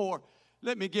 24,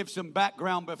 let me give some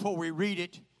background before we read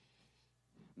it.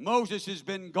 Moses has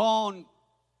been gone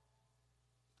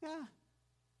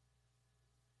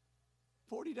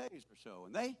 40 days or so.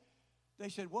 And they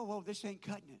said, whoa, this ain't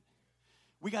cutting it.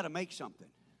 We got to make something.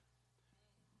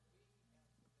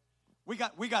 We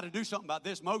got to do something about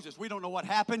this Moses. We don't know what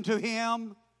happened to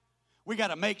him. We got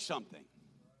to make something.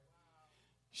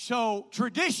 So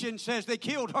tradition says they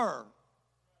killed her.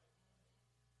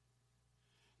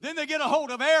 Then they get a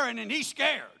hold of Aaron, and he's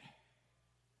scared.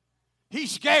 He's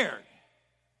scared.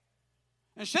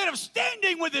 Instead of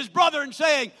standing with his brother and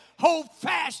saying, hold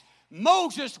fast,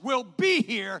 Moses will be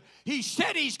here. He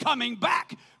said he's coming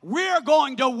back. We're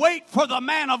going to wait for the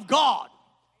man of God.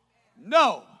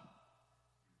 No.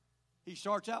 He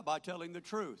starts out by telling the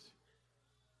truth.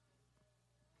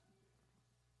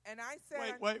 And I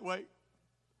said, Wait.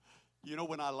 You know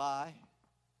when I lie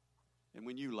and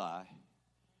when you lie,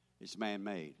 it's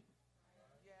man-made.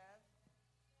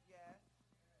 Yes.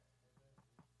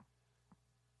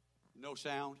 No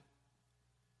sound?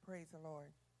 Praise the Lord.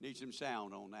 Need some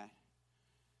sound on that.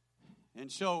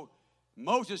 And so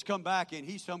Moses come back and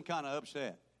he's some kind of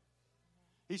upset.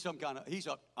 He's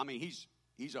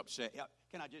upset.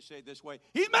 Can I just say it this way?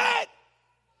 He's mad.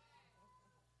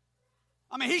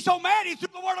 He's so mad he threw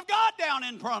the word of God down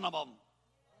in front of him.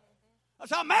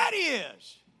 That's how mad he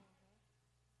is.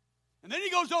 And then he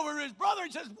goes over to his brother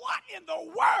and says, what in the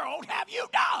world have you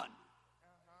done?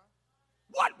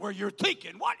 What were you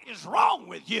thinking? What is wrong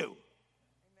with you?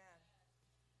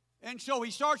 Amen. And so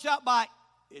he starts out by,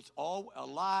 a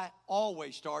lie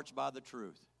always starts by the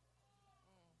truth.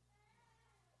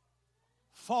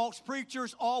 False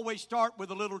preachers always start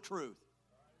with a little truth.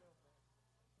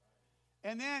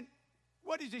 And then,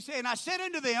 what does he say? And I said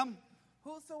unto them,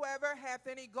 Whosoever hath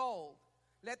any gold,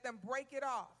 let them break it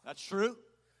off. that's true,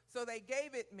 So they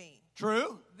gave it me.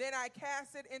 true, Then I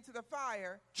cast it into the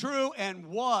fire, true, and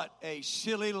what a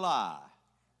silly lie.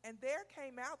 and there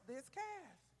came out this calf.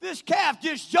 This calf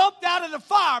just jumped out of the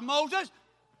fire, Moses.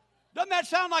 Doesn't that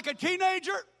sound like a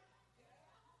teenager?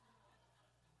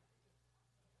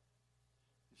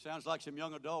 It sounds like some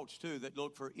young adults, too, that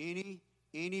look for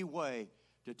any way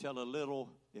to tell a little,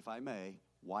 if I may,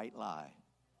 white lie.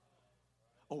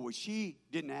 Oh, well, she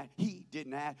didn't ask, he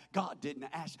didn't ask, God didn't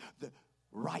ask the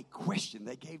right question.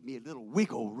 They gave me a little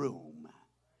wiggle room.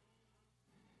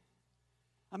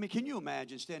 I mean, can you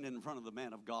imagine standing in front of the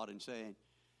man of God and saying,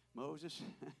 Moses,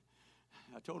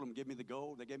 I told them, give me the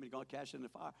gold. They gave me the gold, cast it in the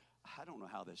fire. I don't know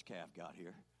how this calf got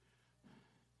here.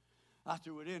 I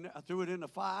threw it in the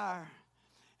fire,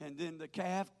 and then the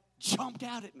calf jumped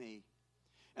out at me.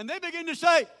 And they begin to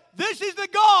say, this is the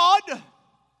God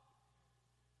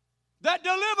that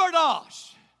delivered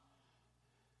us.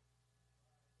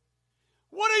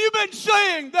 What have you been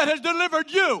saying that has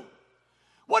delivered you?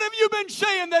 What have you been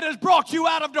saying that has brought you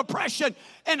out of depression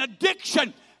and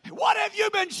addiction? What have you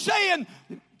been saying?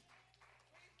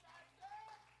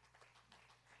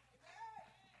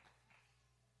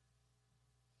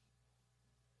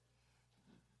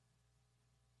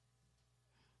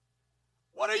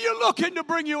 What are you looking to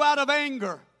bring you out of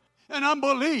anger and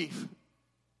unbelief?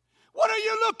 What are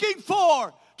you looking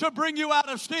for to bring you out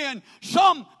of sin?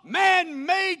 Some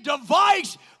man-made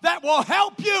device that will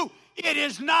help you. It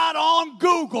is not on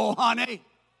Google, honey.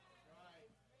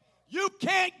 You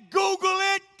can't Google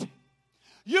it.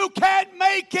 You can't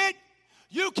make it.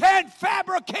 You can't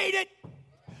fabricate it.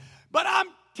 But I'm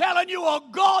telling you, a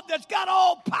God that's got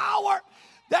all power,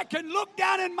 that can look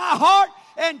down in my heart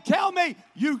and tell me,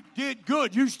 you did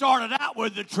good. You started out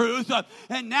with the truth,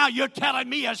 and now you're telling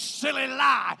me a silly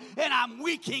lie, and I'm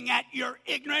weakening at your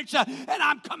ignorance, and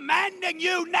I'm commanding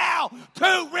you now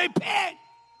to repent.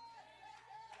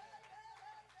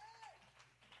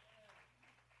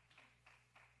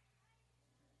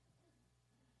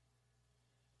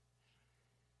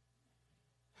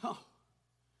 Oh.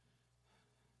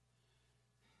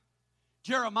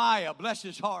 Jeremiah, bless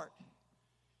his heart.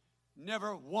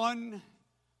 Never one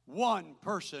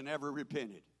person ever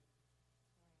repented.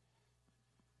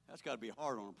 That's got to be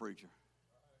hard on a preacher.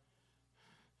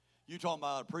 You talking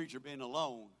about a preacher being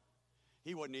alone.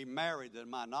 He wasn't even married to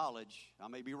my knowledge. I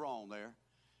may be wrong there.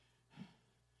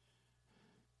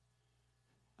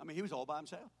 I mean, he was all by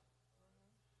himself.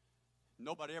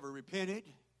 Nobody ever repented.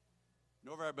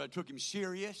 Nobody took him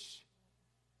serious.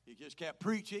 He just kept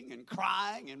preaching and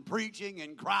crying and preaching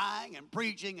and crying and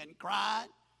preaching and crying.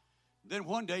 Then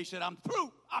one day he said, I'm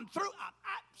through. I'm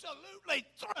absolutely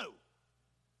through.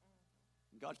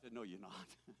 And God said, no, you're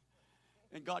not.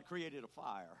 And God created a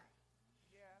fire.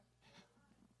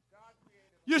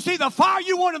 You see, the fire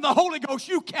you want in the Holy Ghost,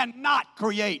 you cannot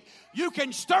create. You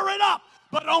can stir it up,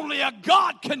 but only a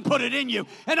God can put it in you.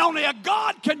 And only a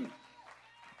God can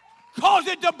cause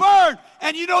it to burn.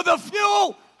 And you know the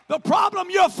fuel? The problem,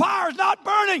 your fire is not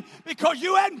burning because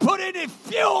you hadn't put any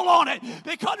fuel on it,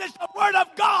 because it's the Word of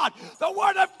God. The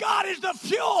Word of God is the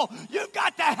fuel you've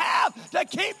got to have to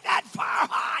keep that fire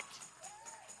hot.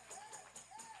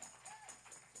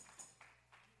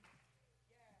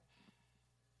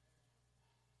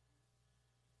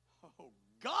 Oh,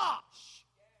 gosh.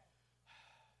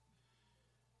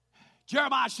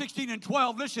 Jeremiah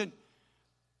 16:12, listen.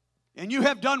 And you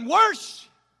have done worse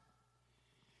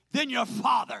than your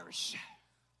fathers.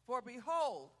 For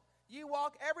behold, you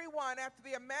walk every one after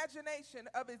the imagination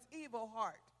of his evil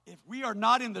heart. If we are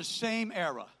not in the same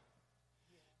era,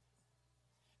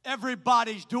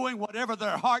 everybody's doing whatever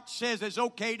their heart says is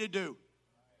okay to do.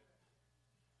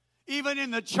 Even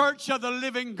in the church of the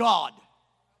living God.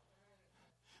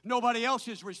 Nobody else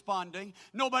is responding.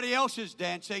 Nobody else is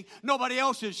dancing. Nobody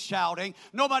else is shouting.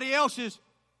 Nobody else is...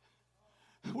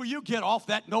 Will you get off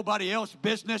that nobody else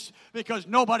business? Because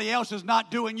nobody else is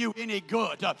not doing you any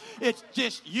good. It's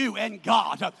just you and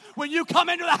God. When you come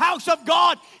into the house of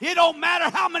God, it don't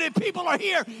matter how many people are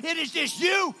here. It is just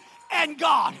you and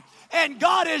God. And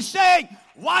God is saying,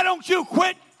 why don't you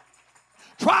quit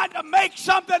trying to make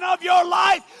something of your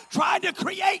life, trying to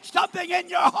create something in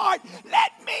your heart?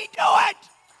 Let me do it.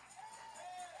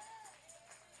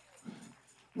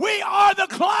 We are the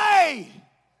clay.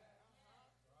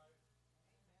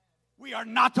 We are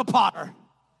not the potter.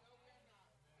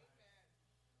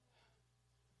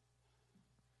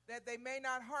 That they may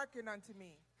not hearken unto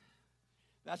me.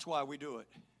 That's why we do it.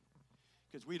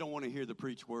 Because we don't want to hear the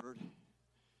preached word.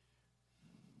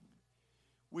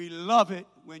 We love it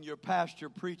when your pastor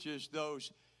preaches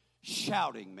those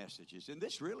shouting messages. And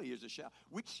this really is a shout.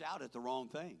 We shout at the wrong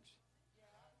things.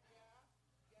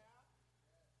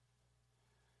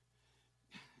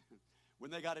 When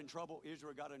they got in trouble,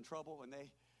 Israel got in trouble, and they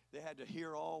had to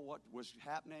hear all what was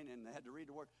happening, and they had to read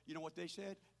the word. You know what they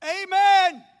said?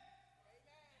 Amen!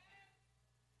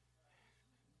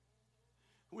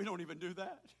 We don't even do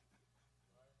that.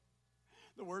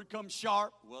 The word comes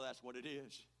sharp. Well, that's what it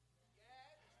is.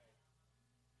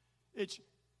 It's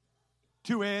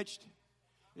two-edged.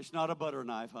 It's not a butter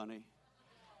knife, honey.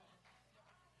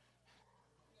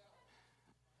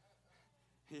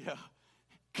 Yeah.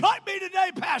 Cut me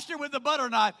today, Pastor, with the butter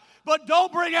knife, but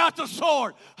don't bring out the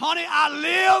sword. Honey, I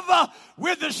live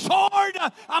with the sword.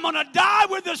 I'm going to die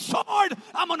with the sword.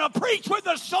 I'm going to preach with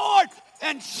the sword.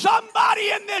 And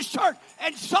somebody in this church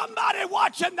and somebody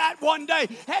watching that one day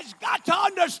has got to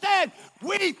understand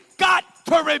we've got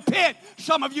to repent.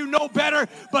 Some of you know better,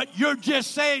 but you're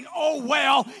just saying, oh,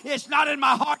 well, it's not in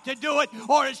my heart to do it,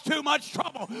 or it's too much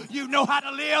trouble. You know how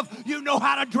to live. You know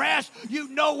how to dress. You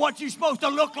know what you're supposed to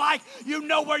look like. You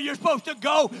know where you're supposed to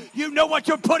go. You know what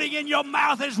you're putting in your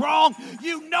mouth is wrong.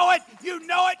 You know it. You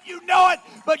know it. You know it.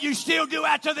 But you still do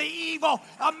after the evil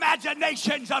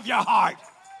imaginations of your heart.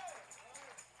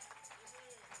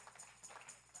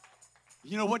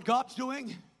 You know what God's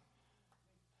doing?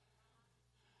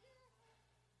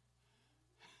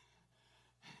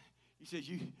 He says,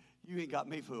 you ain't got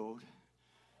me fooled.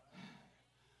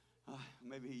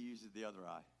 Maybe he uses the other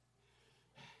eye.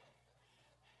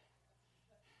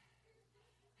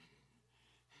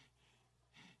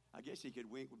 I guess he could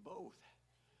wink with both.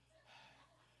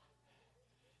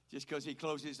 Just because he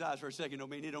closed his eyes for a second don't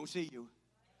mean he don't see you.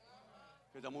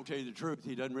 Because I'm going to tell you the truth,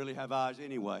 he doesn't really have eyes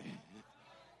anyway.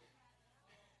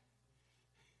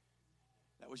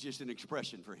 That was just an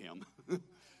expression for him. Because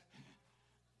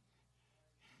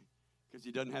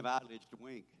he doesn't have eyelids to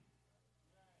wink.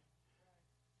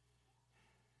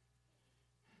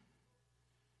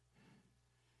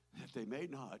 That they may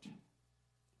not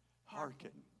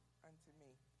hearken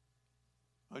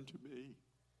unto me.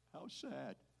 How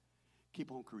sad.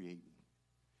 Keep on creating.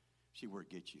 See where it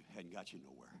gets you. Hadn't got you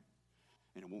nowhere.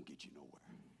 And it won't get you nowhere.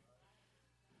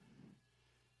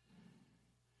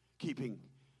 Keeping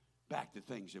back the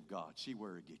things of God. See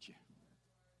where it gets you.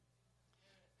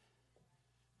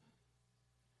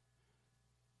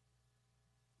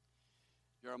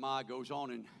 Jeremiah goes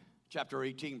on in chapter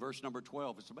 18, verse number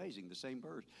 12. It's amazing. The same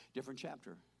verse, different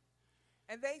chapter.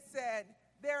 And they said,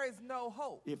 there is no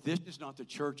hope. If this is not the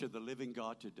church of the living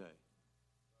God today.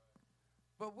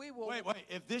 But we will. Wait.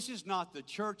 If this is not the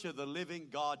church of the living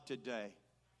God today,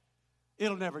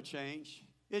 it'll never change.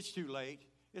 It's too late.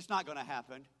 It's not going to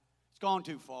happen. It's gone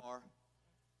too far.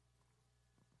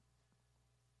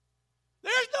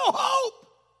 There's no hope.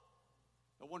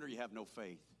 No wonder you have no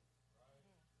faith.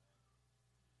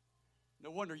 No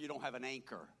wonder you don't have an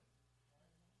anchor.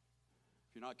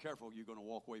 If you're not careful, you're going to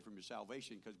walk away from your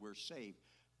salvation because we're saved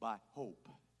by hope.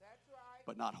 That's right.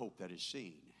 But not hope that is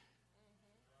seen.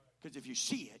 Because if you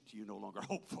see it, you no longer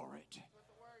hope for it. That's what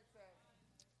the word says.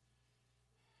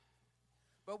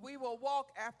 But we will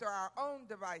walk after our own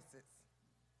devices.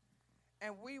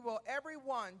 And we will every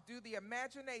one do the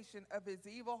imagination of his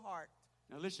evil heart.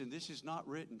 Now listen, this is not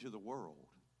written to the world.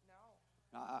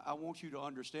 Now, I want you to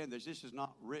understand this. This is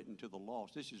not written to the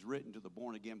lost. This is written to the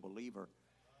born-again believer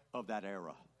of that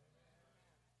era.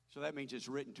 So that means it's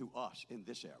written to us in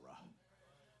this era.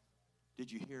 Did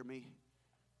you hear me?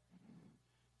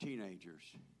 Teenagers,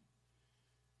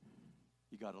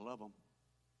 you got to love them.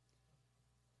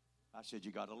 I said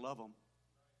you got to love them.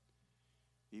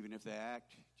 Even if they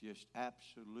act just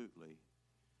absolutely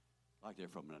like they're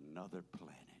from another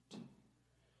planet. If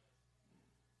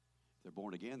they're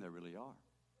born again, they really are.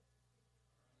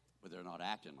 But they're not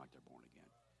acting like they're born again.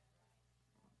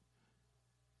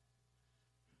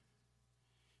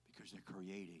 Because they're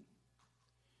creating.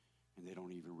 And they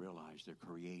don't even realize they're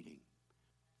creating.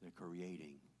 They're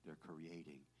creating. They're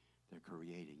creating. They're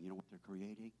creating. You know what they're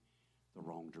creating? The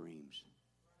wrong dreams.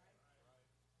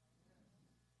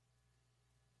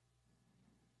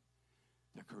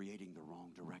 They're creating the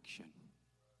wrong direction.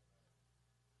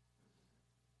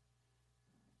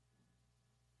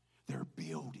 They're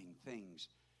building things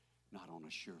not on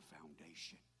a sure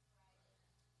foundation.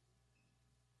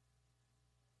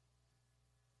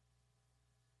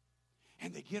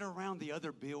 And they get around the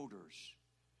other builders.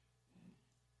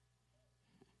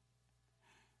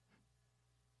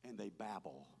 And they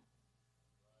babble.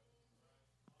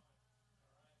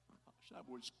 That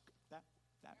was that.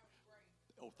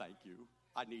 Oh, thank you.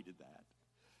 I needed that.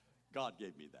 God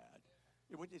gave me that.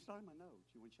 It's not in my notes.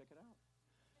 You want to check it out?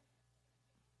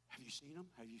 Have you seen them?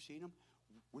 Have you seen them?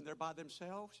 When they're by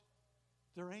themselves,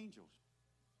 they're angels.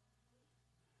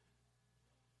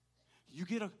 You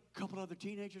get a couple other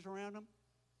teenagers around them.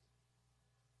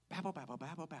 Babble, babble,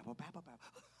 babble, babble, babble,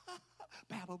 babble.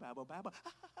 Babble, babble, babble.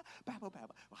 Babble,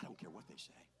 babble. Well, I don't care what they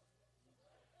say.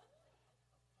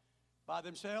 By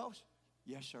themselves?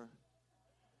 Yes, sir.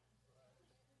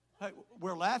 Hey,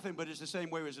 we're laughing, but it's the same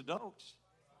way as adults.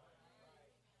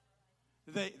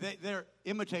 They're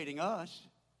imitating us.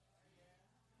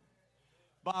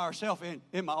 By ourselves,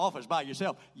 in my office, by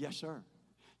yourself. Yes, sir.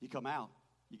 You come out,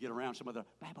 you get around some other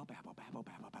babble, babble, babble,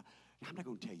 babble, babble. I'm not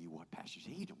going to tell you what Pastor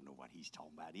said. He don't know what he's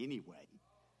talking about anyway.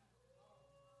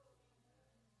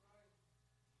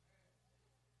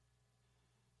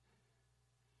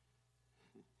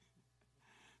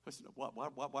 Listen, why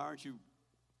aren't you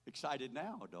excited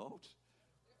now, adults?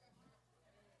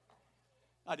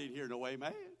 I didn't hear no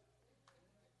amen.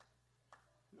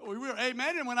 We were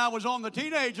amening when I was on the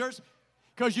teenagers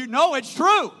because you know it's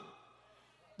true.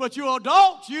 But you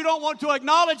adults, you don't want to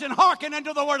acknowledge and hearken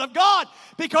into the Word of God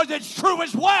because it's true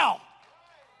as well.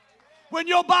 When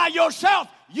you're by yourself,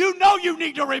 you know you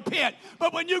need to repent.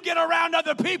 But when you get around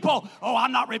other people, oh,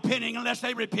 I'm not repenting unless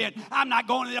they repent. I'm not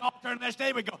going to the altar unless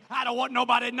they would go. I don't want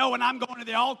nobody knowing I'm going to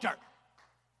the altar.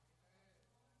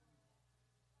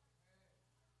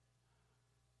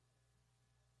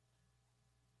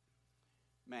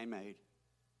 Man-made.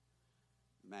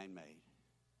 Man-made.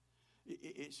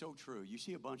 It's so true. You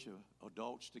see a bunch of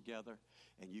adults together,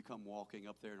 and you come walking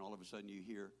up there, and all of a sudden you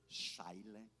hear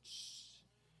silence.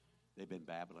 They've been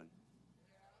babbling.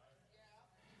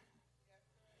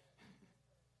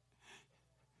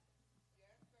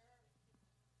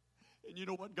 And you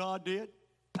know what God did?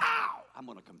 Pow! I'm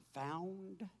going to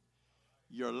confound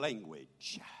your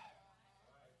language.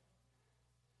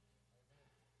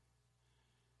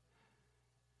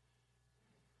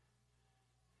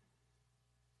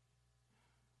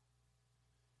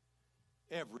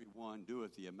 Everyone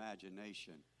doeth the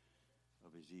imagination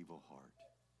of his evil heart.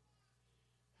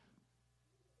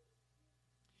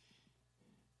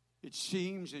 It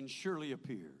seems and surely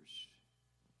appears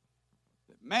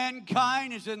that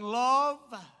mankind is in love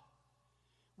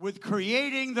with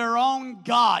creating their own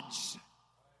gods.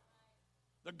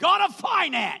 The God of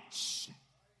finance,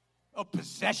 of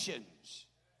possessions,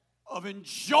 of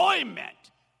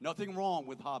enjoyment. Nothing wrong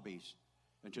with hobbies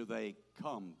until they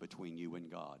come between you and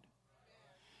God.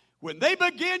 When they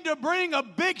begin to bring a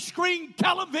big screen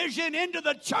television into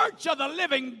the church of the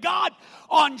living God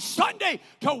on Sunday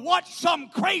to watch some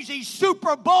crazy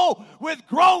Super Bowl with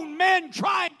grown men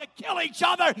trying to kill each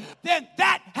other, then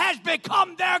that has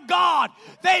become their God.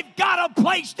 They've got a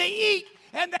place to eat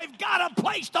and they've got a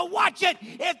place to watch it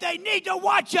if they need to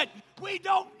watch it. We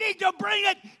don't need to bring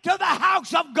it to the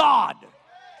house of God.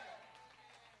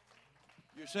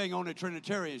 You're saying only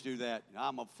Trinitarians do that.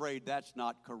 I'm afraid that's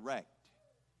not correct.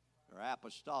 There are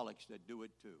apostolics that do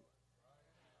it too.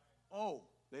 Oh,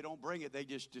 they don't bring it. They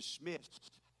just dismiss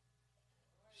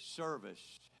service.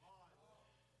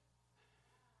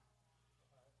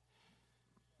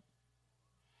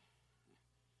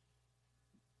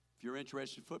 If you're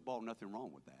interested in football, nothing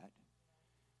wrong with that.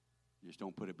 You just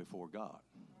don't put it before God.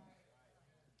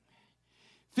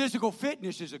 Physical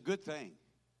fitness is a good thing.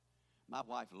 My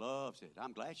wife loves it.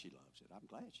 I'm glad she loves it. I'm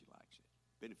glad she likes it.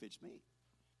 Benefits me.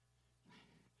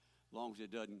 As long as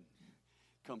it doesn't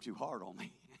come too hard on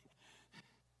me.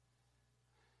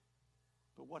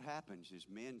 But what happens is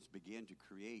men begin to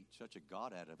create such a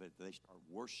God out of it that they start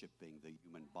worshiping the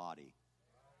human body.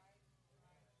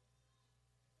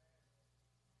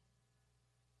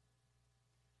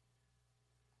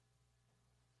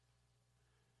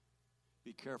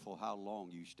 Be careful how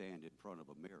long you stand in front of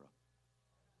a mirror.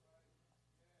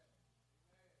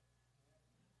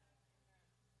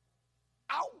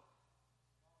 Ow!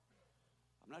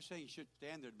 I'm not saying you should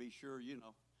stand there to be sure,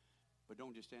 but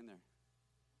don't just stand there.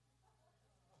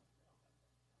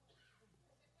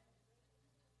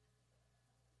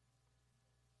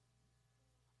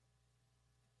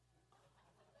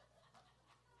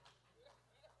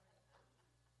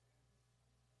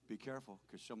 Be careful,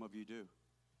 because some of you do.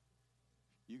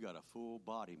 You got a full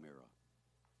body mirror.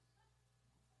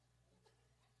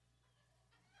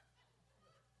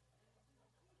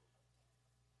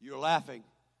 You're laughing.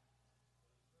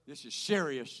 This is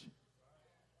serious.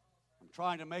 I'm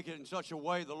trying to make it in such a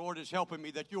way, the Lord is helping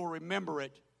me, that you'll remember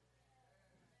it.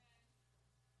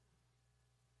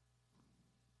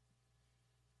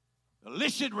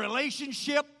 Illicit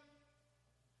relationship,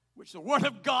 which the Word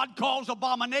of God calls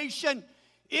abomination,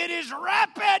 it is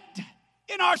rampant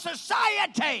in our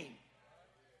society.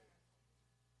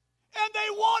 And they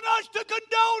want us to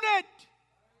condone it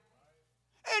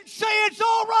and say it's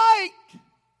all right.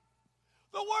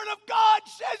 The Word of God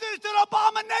says it's an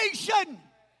abomination.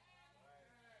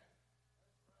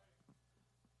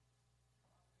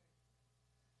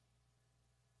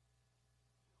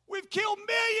 We've killed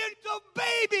millions of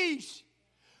babies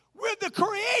with the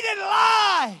created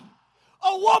lie.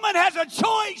 A woman has a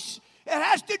choice. It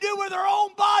has to do with her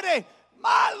own body.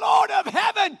 My Lord of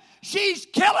heaven, she's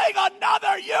killing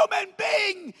another human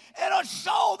being and a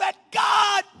soul that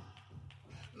God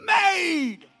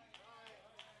made.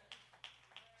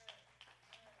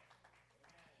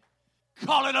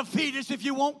 Call it a fetus if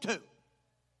you want to.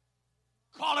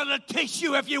 Call it a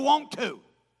tissue if you want to.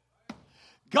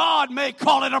 God may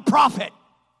call it a prophet.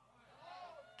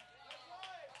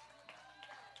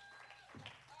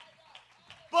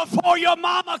 Before your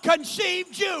mama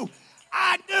conceived you,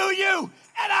 I knew you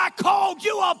and I called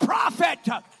you a prophet.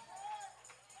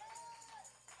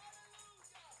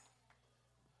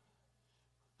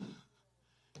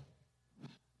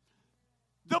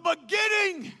 The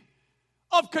beginning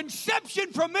of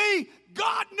conception for me,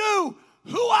 God knew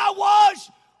who I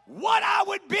was, what I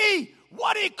would be,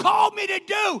 what He called me to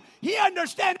do. He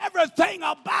understands everything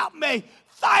about me.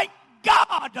 Thank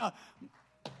God.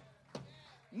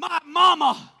 My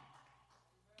mama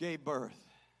gave birth.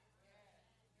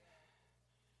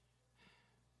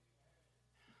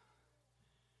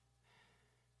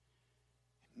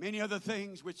 Many other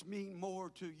things which mean more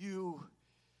to you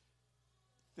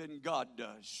than God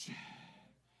does.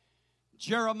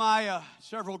 Jeremiah,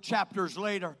 several chapters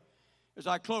later, as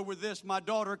I close with this, my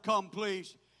daughter, come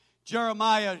please.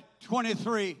 Jeremiah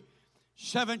 23,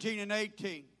 17 and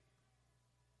 18.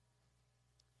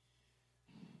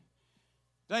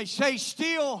 They say,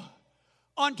 still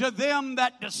unto them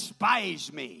that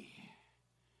despise me,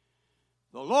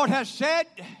 the Lord has said,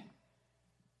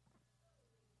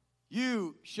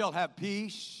 you shall have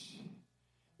peace.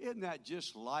 Isn't that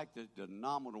just like the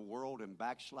denominational world and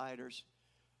backsliders?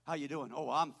 How you doing? Oh,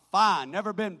 I'm fine.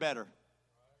 Never been better.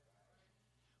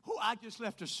 Oh, I just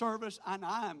left a service and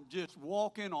I'm just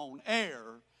walking on air.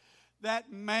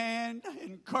 That man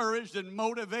encouraged and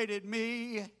motivated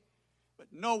me. But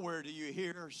nowhere do you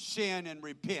hear sin and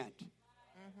repent.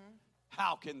 Mm-hmm.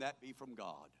 How can that be from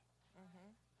God?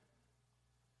 Mm-hmm.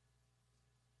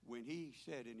 When He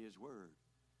said in His Word,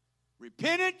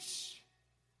 repentance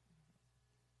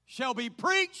shall be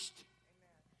preached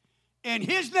in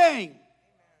His name.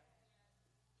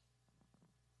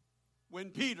 When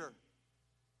Peter,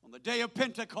 on the day of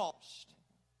Pentecost,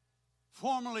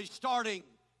 formally starting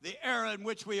the era in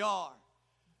which we are,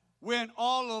 when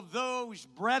all of those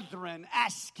brethren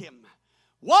asked him,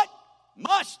 what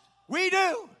must we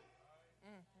do?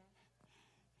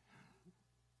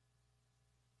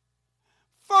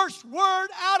 First word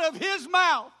out of his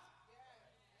mouth,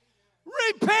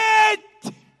 repent.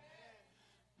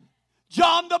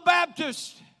 John the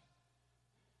Baptist,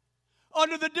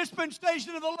 under the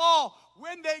dispensation of the law,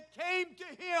 when they came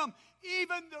to him,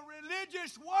 even the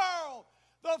religious world,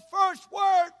 the first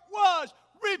word was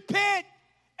repent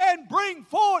and bring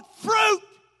forth fruit,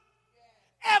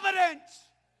 evidence,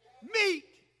 meat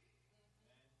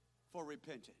for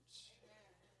repentance.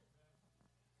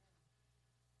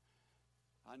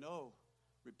 I know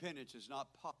repentance is not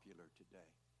popular today,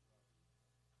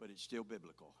 but it's still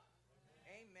biblical.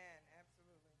 Amen.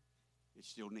 Absolutely. It's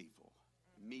still needful.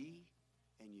 Me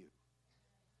and you.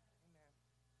 Amen.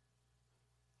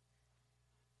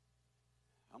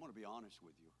 I'm going to be honest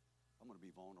with you. I'm going to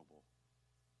be vulnerable.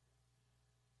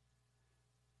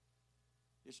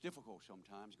 It's difficult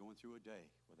sometimes going through a day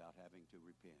without having to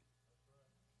repent.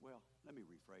 Well, let me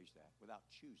rephrase that. Without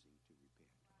choosing to repent.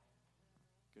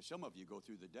 Because some of you go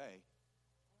through the day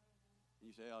and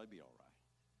you say, oh, it'll be all right.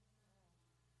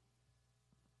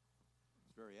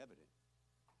 It's very evident.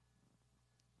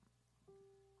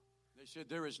 They said,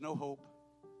 there is no hope.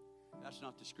 That's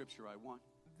not the scripture I want.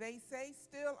 They say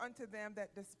still unto them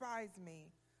that despise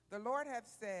me, the Lord hath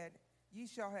said, ye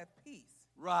shall have peace.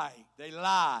 Right. They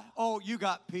lie. Oh, you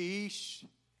got peace.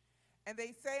 And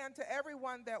they say unto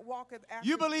everyone that walketh after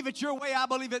You believe it your way, I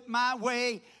believe it my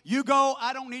way. You go,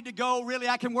 I don't need to go. Really,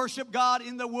 I can worship God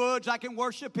in the woods. I can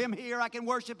worship Him here. I can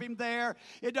worship Him there.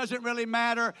 It doesn't really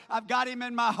matter. I've got Him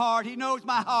in my heart. He knows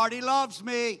my heart. He loves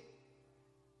me.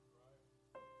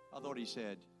 I thought He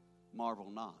said,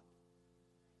 marvel not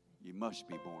You must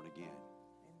be born again.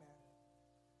 Amen.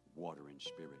 Water and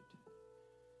spirit.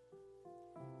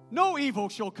 No evil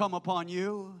shall come upon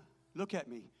you. Look at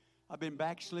me. I've been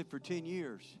backslid for 10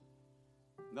 years.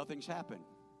 Nothing's happened.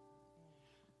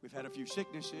 We've had a few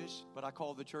sicknesses, but I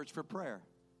called the church for prayer.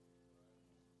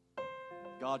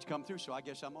 God's come through, so I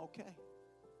guess I'm okay.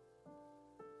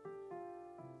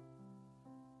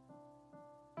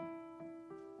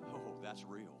 Oh, that's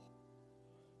real.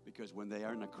 Because when they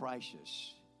are in a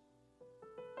crisis,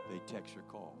 they text or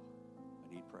call.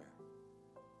 I need prayer.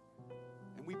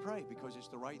 And we pray because it's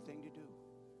the right thing to do.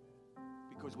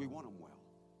 Because we want them well.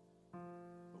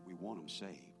 But we want them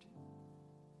saved.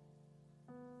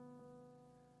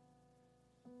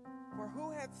 For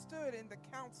who hath stood in the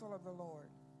counsel of the Lord,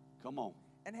 Come on.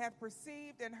 and hath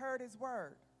perceived and heard his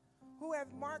word? Who hath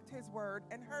marked his word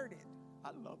and heard it? I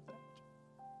love that.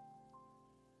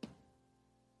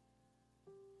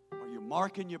 Are you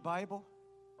marking your Bible?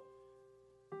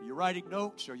 Are you writing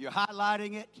notes? Are you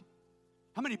highlighting it?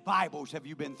 How many Bibles have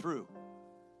you been through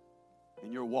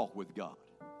in your walk with God?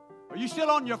 Are you still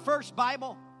on your first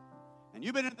Bible? And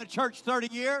you've been in the church 30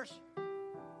 years?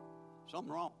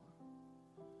 Something wrong.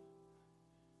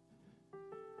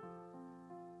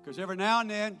 Because every now and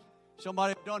then,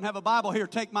 somebody don't have a Bible here,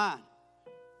 take mine.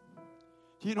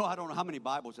 You know, I don't know how many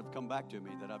Bibles have come back to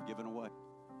me that I've given away.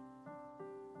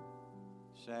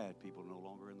 Sad people no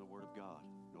longer in the Word of God,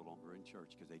 no longer in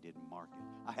church because they didn't mark it.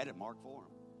 I had it marked for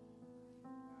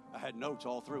them. I had notes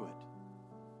all through it.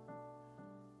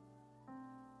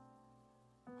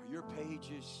 Are your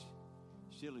pages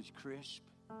still as crisp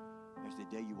as the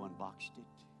day you unboxed it?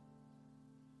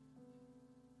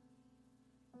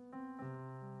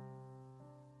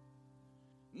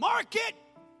 Mark it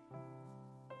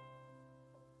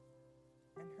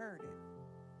And heard it.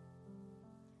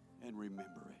 and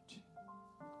remember it.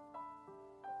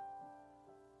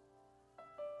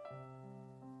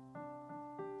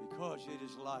 Because it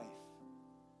is life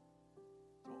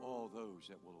to all those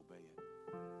that will obey it.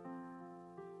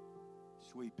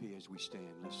 Sweet pea, as we stand,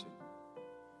 listen.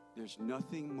 There's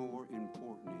nothing more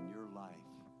important in your life.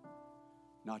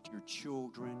 Not your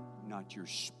children, not your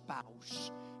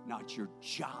spouse, not your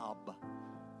job,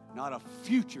 not a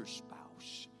future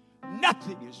spouse.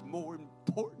 Nothing is more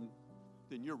important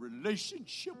than your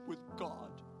relationship with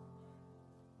God.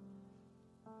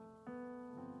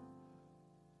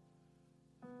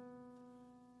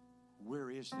 Where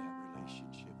is that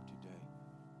relationship today?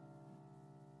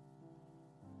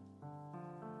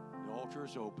 The altar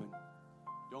is open.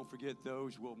 Don't forget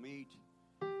those we'll meet.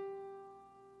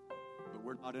 But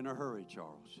we're not in a hurry,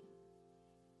 Charles.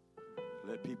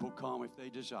 Let people come if they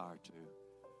desire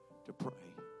to pray.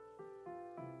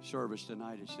 Service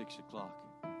tonight at 6 o'clock.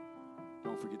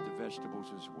 Don't forget the vegetables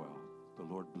as well. The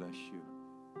Lord bless you.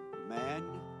 Man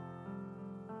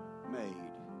made.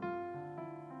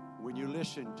 When you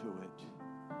listen to it,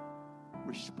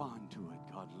 respond to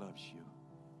it. God loves you.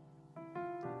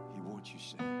 He wants you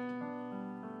saved.